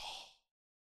do it all.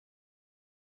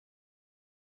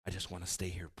 I just want to stay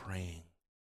here praying.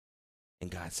 And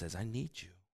God says, I need you.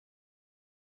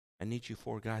 I need you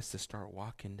 4 guys to start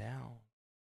walking down.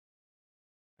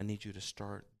 I need you to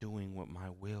start doing what my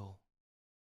will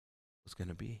was going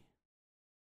to be.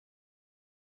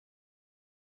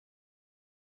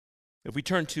 If we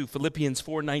turn to Philippians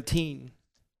 4:19.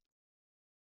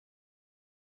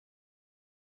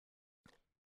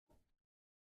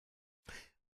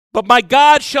 But my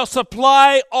God shall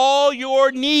supply all your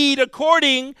need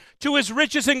according to his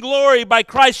riches and glory by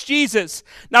Christ Jesus.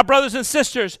 Now, brothers and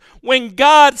sisters, when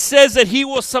God says that he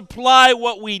will supply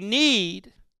what we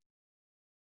need,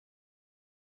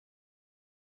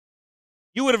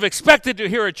 you would have expected to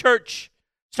hear a church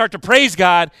start to praise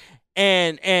God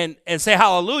and say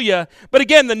hallelujah. But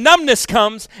again, the numbness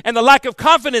comes and the lack of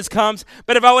confidence comes.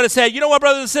 But if I would have said, you know what,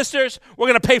 brothers and sisters, we're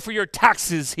going to pay for your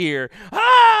taxes here.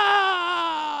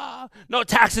 No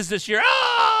taxes this year.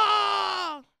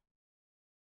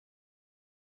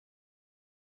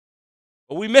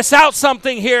 But we miss out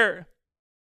something here.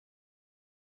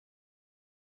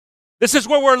 This is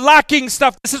where we're lacking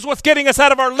stuff. This is what's getting us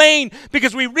out of our lane,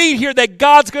 because we read here that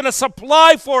God's going to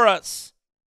supply for us.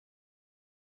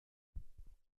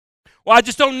 Well, I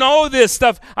just don't know this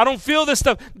stuff. I don't feel this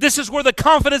stuff. This is where the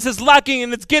confidence is lacking,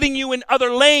 and it's getting you in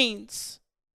other lanes.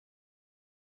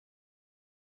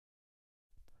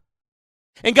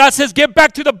 And God says, get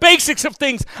back to the basics of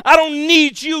things. I don't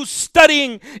need you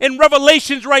studying in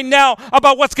Revelations right now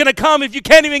about what's going to come if you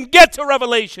can't even get to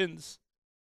Revelations.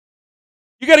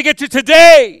 You got to get to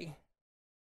today.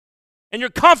 And your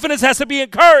confidence has to be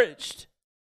encouraged.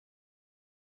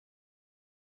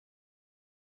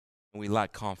 We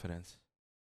lack confidence.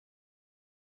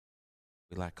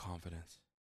 We lack confidence.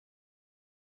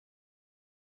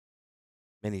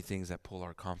 Many things that pull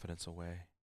our confidence away.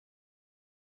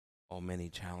 Oh, many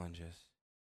challenges.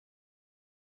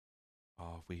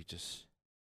 Oh, if we just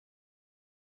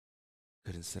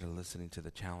could, instead of listening to the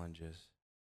challenges,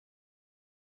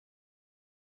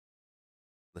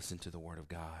 listen to the Word of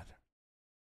God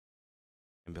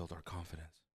and build our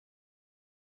confidence.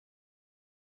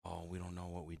 Oh, we don't know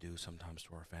what we do sometimes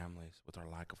to our families with our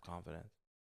lack of confidence.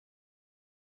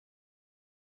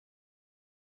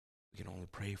 We can only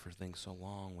pray for things so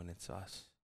long when it's us.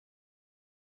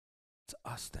 It's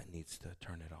us that needs to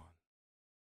turn it on.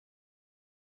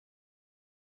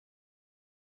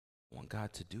 I want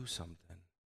God to do something.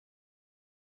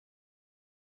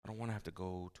 I don't want to have to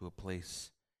go to a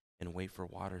place and wait for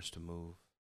waters to move.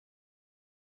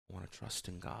 I want to trust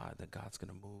in God that God's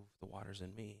going to move the waters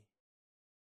in me.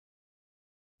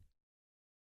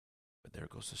 But there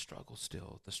goes the struggle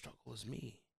still. The struggle is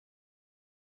me.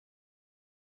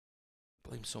 I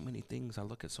blame so many things. I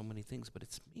look at so many things, but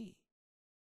it's me.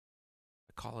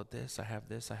 I call it this, I have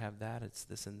that, it's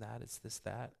this and that, it's this,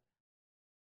 that.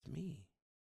 It's me.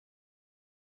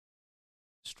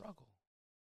 Struggle.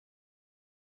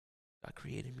 God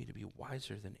created me to be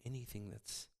wiser than anything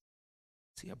that's...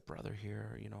 See a brother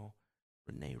here,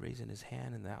 Renee raising his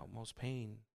hand in the utmost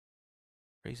pain,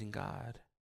 praising God.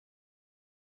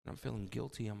 And I'm feeling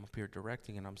guilty. I'm up here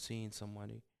directing, and I'm seeing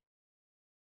somebody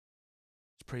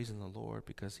who's praising the Lord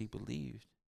because he believed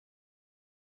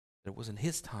that it wasn't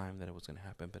his time that it was going to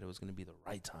happen, but it was going to be the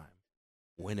right time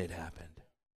when it happened.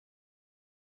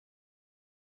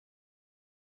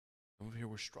 Over here,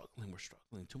 we're struggling.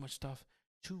 Too much stuff,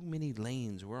 too many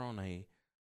lanes. We're on a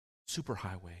super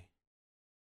highway.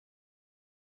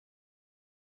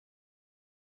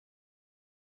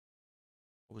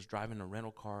 I was driving a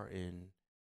rental car I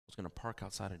was going to park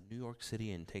outside of New York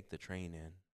City and take the train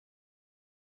in.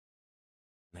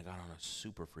 And I got on a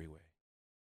super freeway.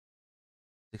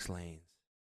 6 lanes.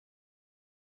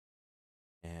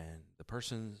 And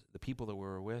the people that we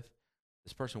were with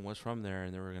This person was from there,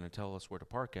 and they were going to tell us where to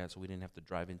park at so we didn't have to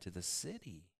drive into the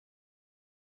city.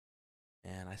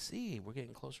 And I see we're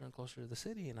getting closer and closer to the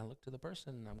city, and I look to the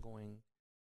person, and I'm going,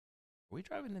 are we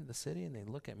driving into the city? And they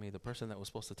look at me, the person that was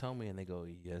supposed to tell me, and they go,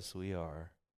 yes, we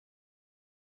are.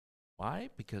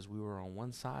 Why? Because we were on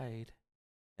one side,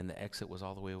 and the exit was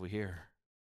all the way over here.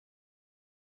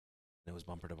 And it was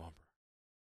bumper to bumper.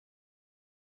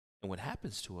 And what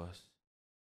happens to us is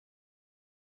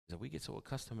that we get so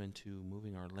accustomed into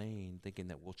moving our lane, thinking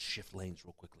that we'll shift lanes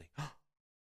real quickly.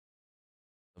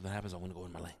 If that happens, I want to go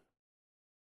in my lane.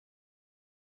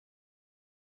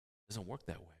 It doesn't work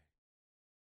that way.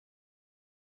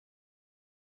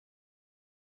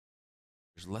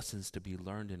 There's lessons to be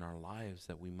learned in our lives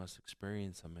that we must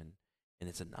experience them, and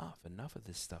it's enough of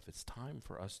this stuff. It's time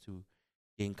for us to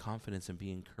gain confidence and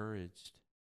be encouraged.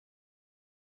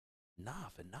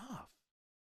 Enough.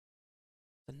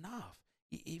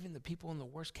 Even the people in the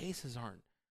worst cases aren't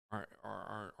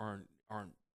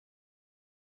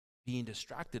being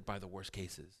distracted by the worst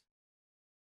cases.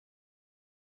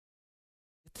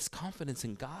 Get this confidence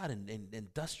in God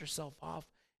and dust yourself off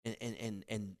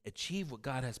and achieve what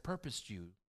God has purposed you.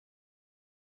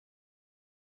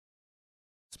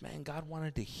 This man, God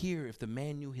wanted to hear if the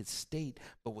man knew his state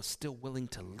but was still willing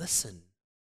to listen.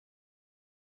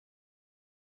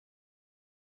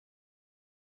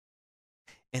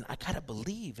 And I got to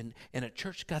believe, and a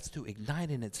church got to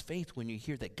ignite in its faith when you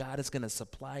hear that God is going to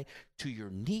supply to your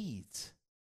needs.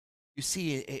 You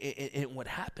see, what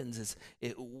happens is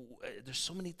there's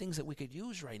so many things that we could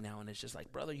use right now, and it's just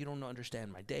like, brother, you don't understand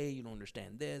my day, you don't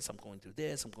understand this, I'm going through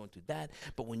this, I'm going through that.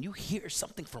 But when you hear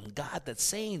something from God that's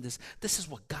saying this is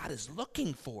what God is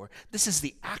looking for. This is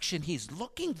the action he's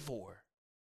looking for.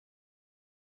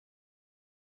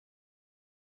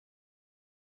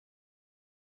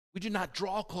 We do not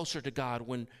draw closer to God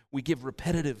when we give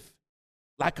repetitive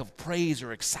lack of praise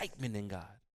or excitement in God.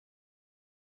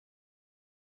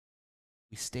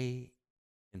 We stay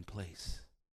in place.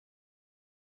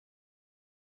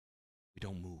 We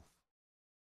don't move.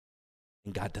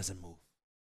 And God doesn't move.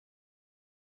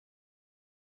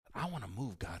 I want to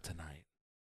move, God, tonight.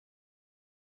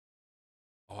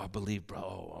 Oh, I believe,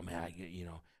 bro. Oh, man,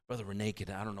 Brother Renee,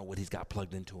 I don't know what he's got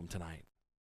plugged into him tonight.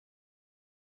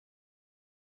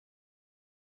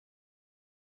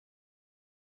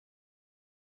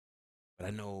 But I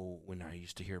know when I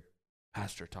used to hear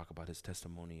Pastor talk about his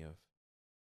testimony of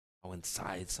how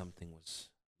inside something was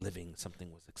living,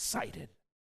 something was excited,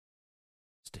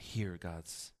 just to hear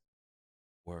God's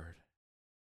word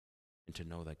and to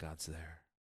know that God's there.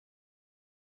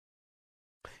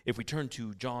 If we turn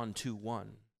to John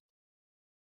 2:1.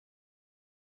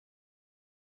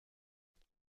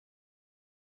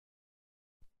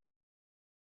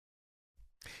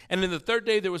 And in the third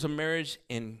day there was a marriage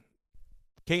in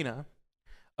Cana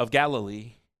of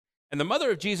Galilee, and the mother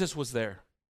of Jesus was there.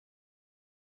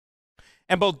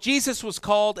 And both Jesus was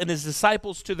called and his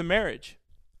disciples to the marriage.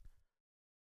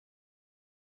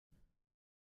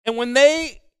 And when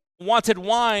they wanted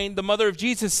wine, the mother of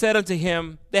Jesus said unto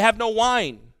him, they have no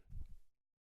wine.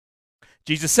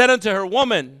 Jesus said unto her,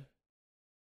 Woman,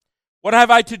 what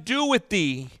have I to do with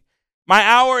thee? My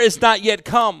hour is not yet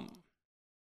come.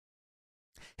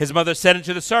 His mother said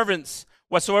unto the servants,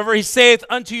 Whatsoever he saith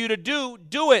unto you to do,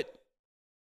 do it.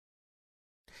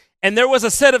 And there was a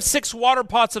set of 6 water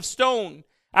pots of stone,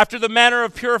 after the manner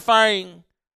of purifying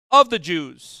of the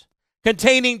Jews,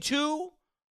 containing 2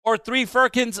 or 3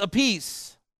 firkins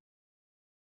apiece.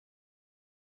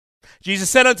 Jesus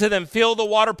said unto them, Fill the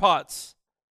water pots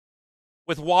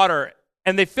with water.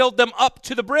 And they filled them up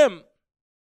to the brim.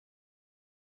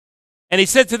 And he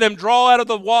said to them, Draw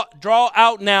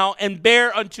out now and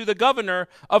bear unto the governor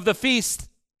of the feast.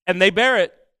 And they bear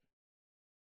it.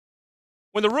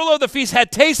 When the ruler of the feast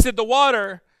had tasted the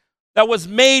water that was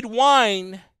made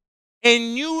wine,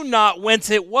 and knew not whence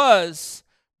it was,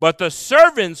 but the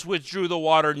servants which drew the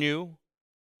water knew,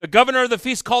 the governor of the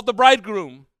feast called the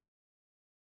bridegroom,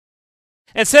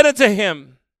 and said unto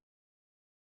him,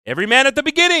 Every man at the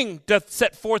beginning doth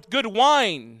set forth good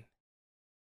wine,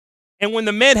 and when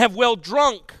the men have well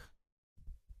drunk,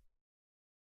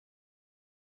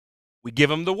 we give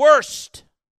them the worst.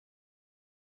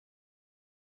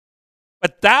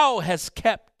 But thou hast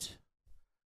kept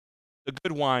the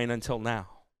good wine until now.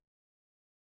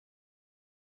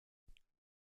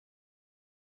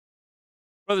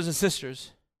 Brothers and sisters,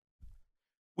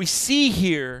 we see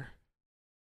here,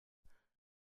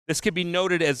 this could be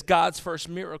noted as God's first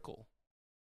miracle.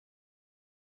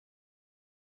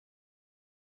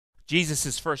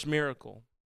 Jesus' first miracle.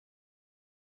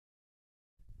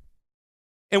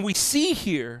 And we see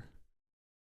here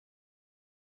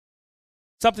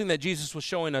something that Jesus was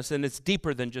showing us, and it's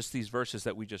deeper than just these verses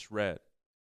that we just read.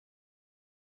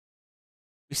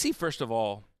 We see, first of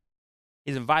all,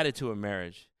 he's invited to a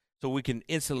marriage, so we can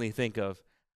instantly think of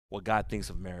what God thinks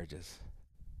of marriages.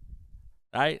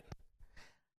 Right?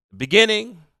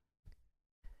 Beginning,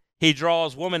 he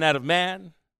draws woman out of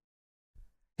man.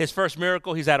 His first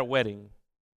miracle, he's at a wedding.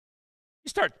 You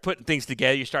start putting things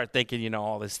together, you start thinking,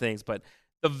 all these things, but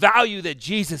the value that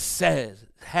Jesus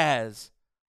has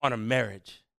on a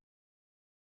marriage.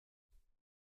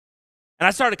 And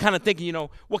I started kind of thinking,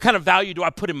 what kind of value do I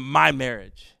put in my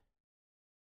marriage?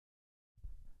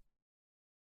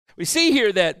 We see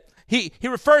here that he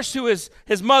refers to his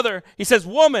mother. He says,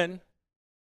 woman.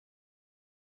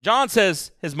 John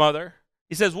says his mother.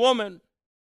 He says, woman,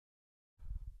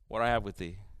 what do I have with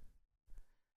thee?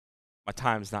 My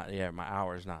time's not yet. My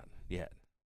hour's not yet.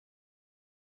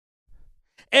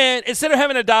 And instead of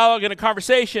having a dialogue and a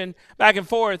conversation back and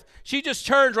forth, she just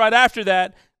turns right after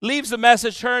that, leaves the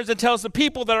message, turns and tells the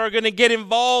people that are going to get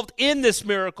involved in this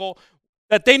miracle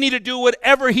that they need to do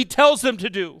whatever he tells them to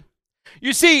do.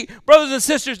 You see, brothers and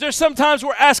sisters, there's sometimes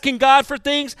we're asking God for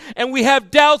things and we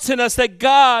have doubts in us that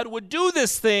God would do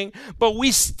this thing, but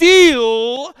we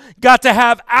still got to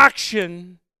have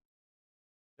action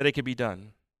that it can be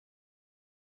done.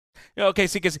 Okay,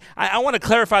 see, because I want to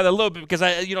clarify that a little bit because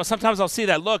sometimes I'll see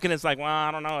that look and it's like, well,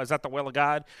 I don't know, is that the will of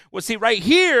God? Well, see, right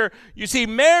here, you see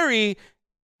Mary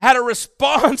had a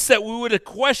response that we would have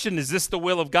questioned, is this the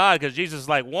will of God? Because Jesus is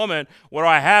like, woman, what do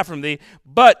I have from thee?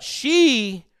 But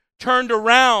she turned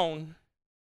around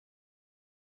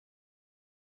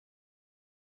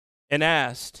and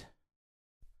asked,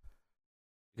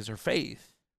 because her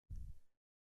faith.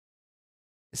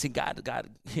 You see, God,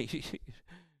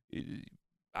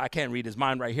 I can't read his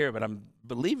mind right here, but I'm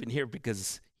believing here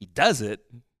because he does it,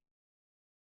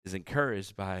 is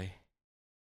encouraged by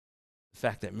the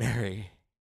fact that Mary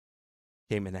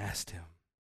came and asked him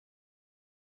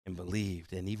and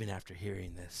believed. And even after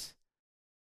hearing this,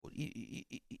 well,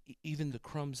 even the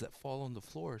crumbs that fall on the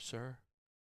floor, sir,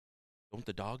 don't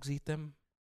the dogs eat them?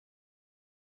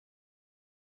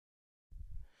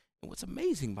 And what's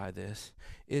amazing by this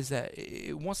is that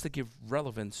it wants to give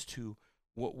relevance to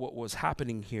what was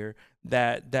happening here,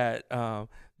 that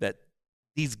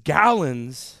these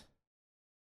gallons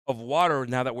of water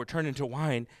now that were turned into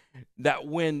wine, that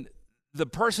when the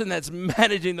person that's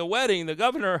managing the wedding, the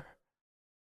governor,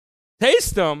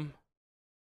 tastes them,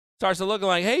 starts to look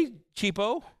like, hey,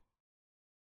 cheapo,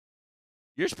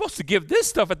 you're supposed to give this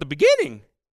stuff at the beginning.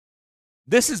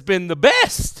 This has been the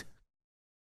best.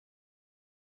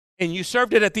 And you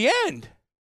served it at the end.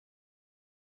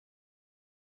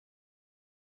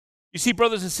 You see,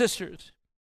 brothers and sisters,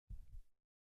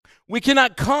 we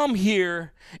cannot come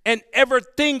here and ever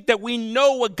think that we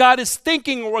know what God is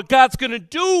thinking or what God's going to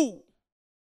do.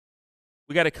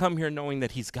 We got to come here knowing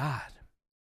that he's God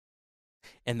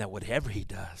and that whatever he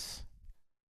does,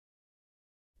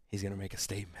 he's going to make a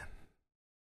statement.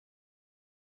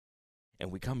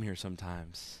 And we come here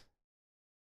sometimes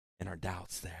and our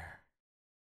doubts there.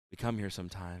 We come here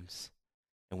sometimes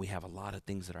and we have a lot of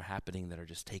things that are happening that are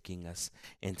just taking us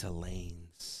into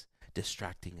lanes,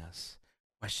 distracting us,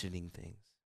 questioning things.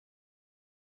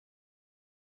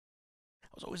 I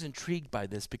was always intrigued by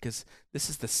this because this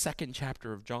is the second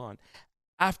chapter of John.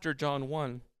 After John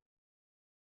 1,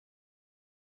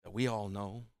 that we all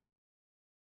know,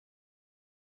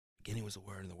 the beginning was the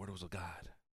Word, and the Word was with God.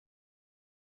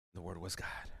 The Word was God.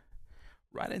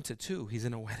 Right into 2, he's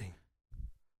in a wedding.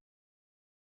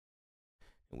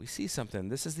 And we see something.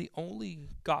 This is the only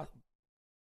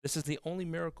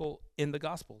miracle in the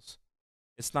Gospels.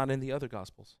 It's not in the other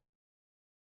Gospels.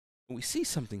 And we see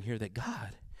something here that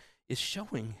God is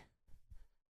showing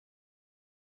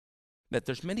that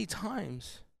there's many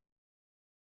times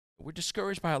we're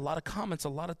discouraged by a lot of comments, a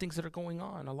lot of things that are going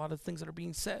on, a lot of things that are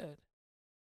being said.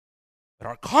 But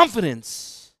our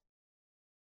confidence,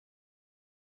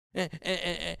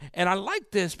 and I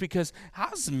like this because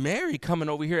how's Mary coming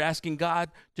over here asking God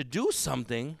to do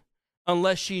something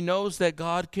unless she knows that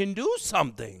God can do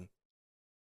something?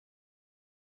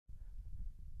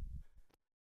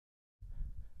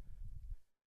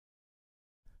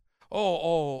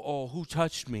 Oh, who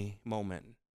touched me moment.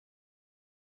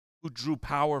 Who drew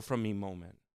power from me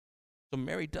moment. So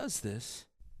Mary does this,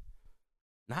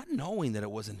 not knowing that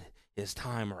it wasn't his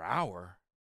time or hour,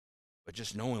 but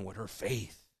just knowing what her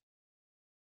faith,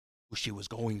 who she was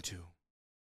going to.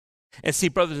 And see,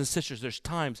 brothers and sisters, there's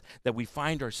times that we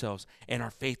find ourselves and our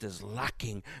faith is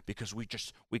lacking because we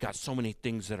got so many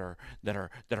things that are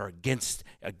against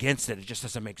it. It just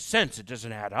doesn't make sense. It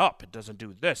doesn't add up. It doesn't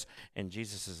do this. And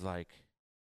Jesus is like,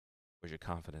 Where's your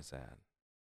confidence at?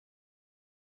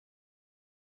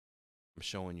 I'm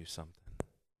showing you something.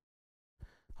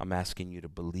 I'm asking you to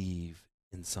believe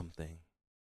in something.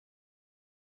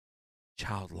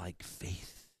 Childlike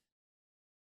faith.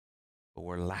 But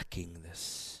we're lacking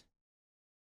this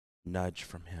nudge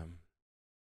from him.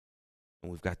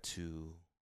 And we've got to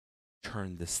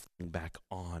turn this thing back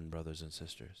on, brothers and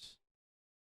sisters.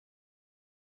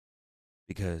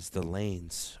 Because the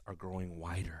lanes are growing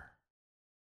wider.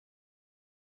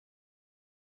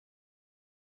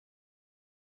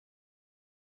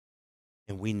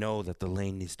 And we know that the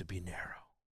lane needs to be narrow.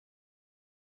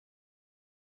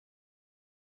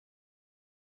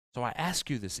 So I ask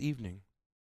you this evening,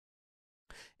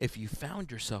 if you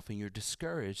found yourself and you're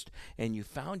discouraged and you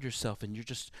found yourself and you're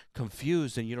just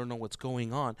confused and you don't know what's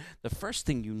going on, the first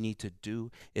thing you need to do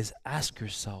is ask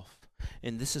yourself,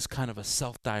 and this is kind of a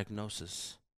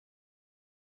self-diagnosis,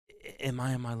 am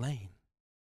I in my lane?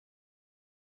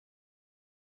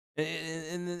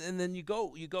 And then you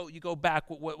go back,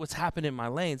 what's happened in my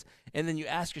lanes, and then you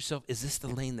ask yourself, is this the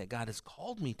lane that God has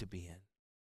called me to be in?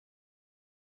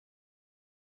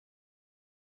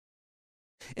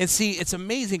 And see, it's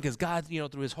amazing because God,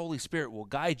 through his Holy Spirit will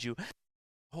guide you.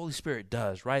 Holy Spirit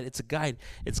does, right? It's a guide,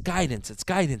 it's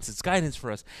guidance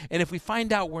for us. And if we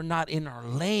find out we're not in our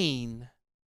lane,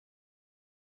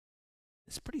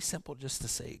 it's pretty simple just to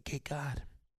say, okay, God,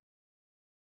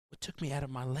 what took me out of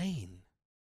my lane?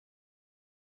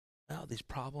 Well, these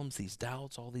problems, these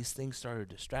doubts, all these things started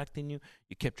distracting you.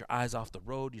 You kept your eyes off the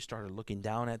road. You started looking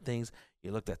down at things.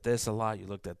 You looked at this a lot. You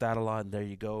looked at that a lot. And there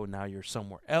you go. Now you're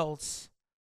somewhere else.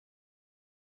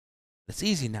 It's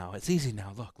easy now.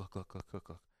 Look.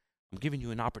 I'm giving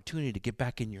you an opportunity to get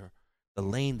back in the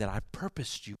lane that I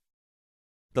purposed you,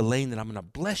 the lane that I'm going to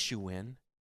bless you in,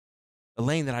 the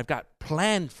lane that I've got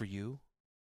planned for you.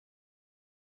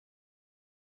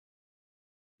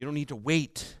 You don't need to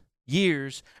wait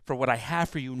years for what I have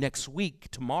for you next week,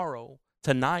 tomorrow,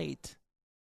 tonight.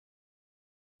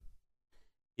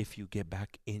 If you get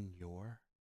back in your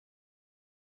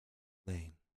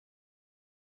lane.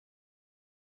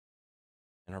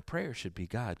 And our prayer should be,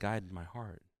 God, guide my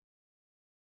heart.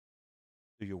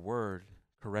 Through your word,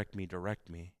 correct me, direct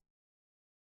me.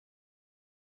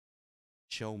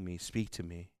 Show me, speak to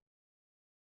me.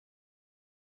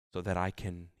 So that I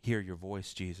can hear your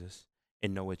voice, Jesus,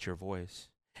 and know it's your voice.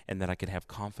 And that I can have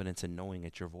confidence in knowing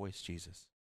it's your voice, Jesus.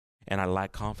 And I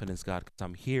lack confidence, God, because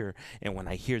I'm here. And when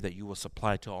I hear that you will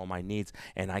supply to all my needs,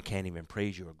 and I can't even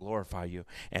praise you or glorify you,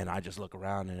 and I just look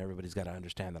around and everybody's got to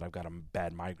understand that I've got a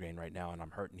bad migraine right now, and I'm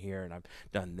hurting here, and I've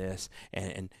done this,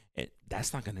 and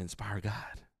that's not going to inspire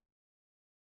God.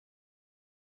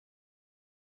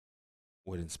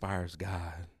 What inspires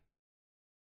God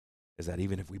is that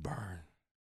even if we burn,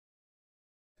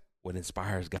 what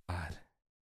inspires God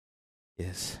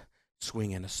is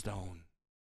swinging a stone.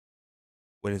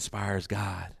 What inspires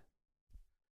God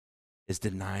is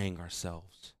denying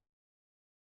ourselves.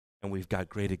 And we've got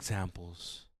great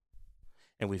examples.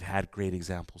 And we've had great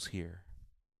examples here.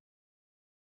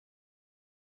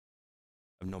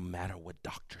 Of no matter what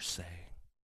doctors say.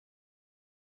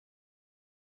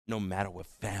 No matter what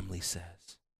family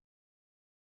says.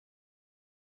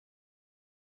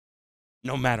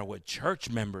 No matter what church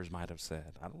members might have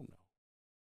said. I don't know.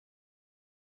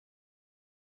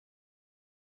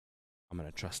 I'm going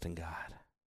to trust in God.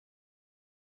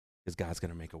 Because God's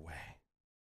going to make a way.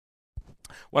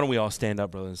 Why don't we all stand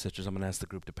up, brothers and sisters? I'm going to ask the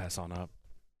group to pass on up.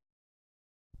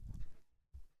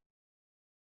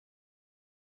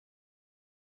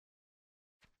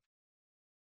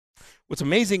 What's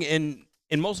amazing, in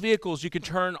most vehicles, you can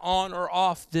turn on or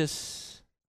off this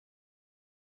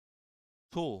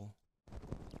tool.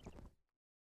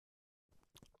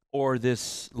 Or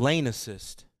this lane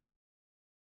assist.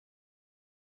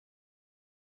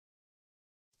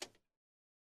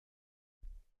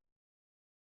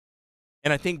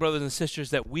 And I think, brothers and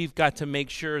sisters, that we've got to make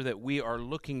sure that we are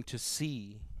looking to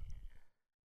see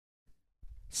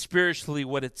spiritually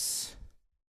what it's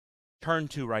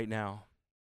turned to right now.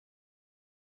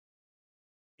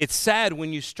 It's sad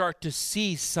when you start to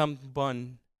see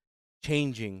someone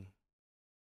changing.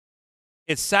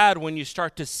 It's sad when you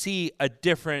start to see a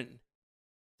different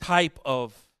type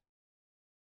of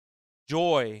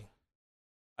joy,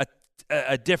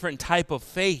 a different type of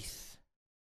faith.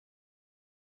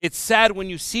 It's sad when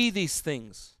you see these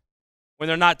things, when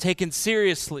they're not taken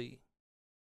seriously,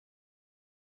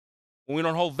 when we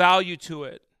don't hold value to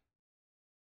it.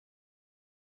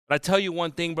 But I tell you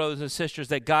one thing, brothers and sisters,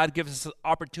 that God gives us an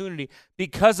opportunity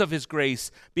because of his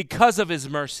grace, because of his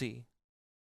mercy.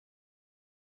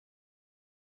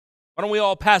 Why don't we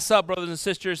all pass up, brothers and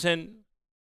sisters, and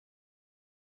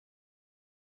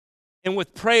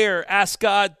with prayer, ask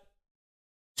God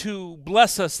to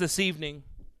bless us this evening,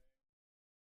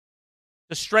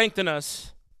 to strengthen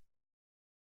us,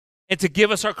 and to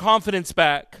give us our confidence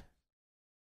back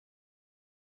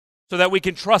so that we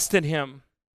can trust in Him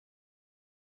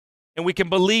and we can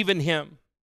believe in Him.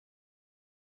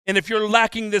 And if you're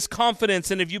lacking this confidence,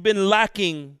 and if you've been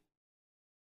lacking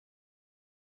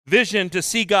vision to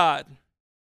see God,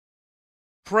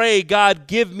 pray, God,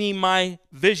 give me my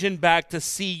vision back to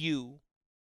see you,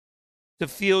 to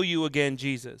feel you again,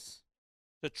 Jesus,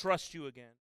 to trust you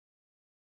again.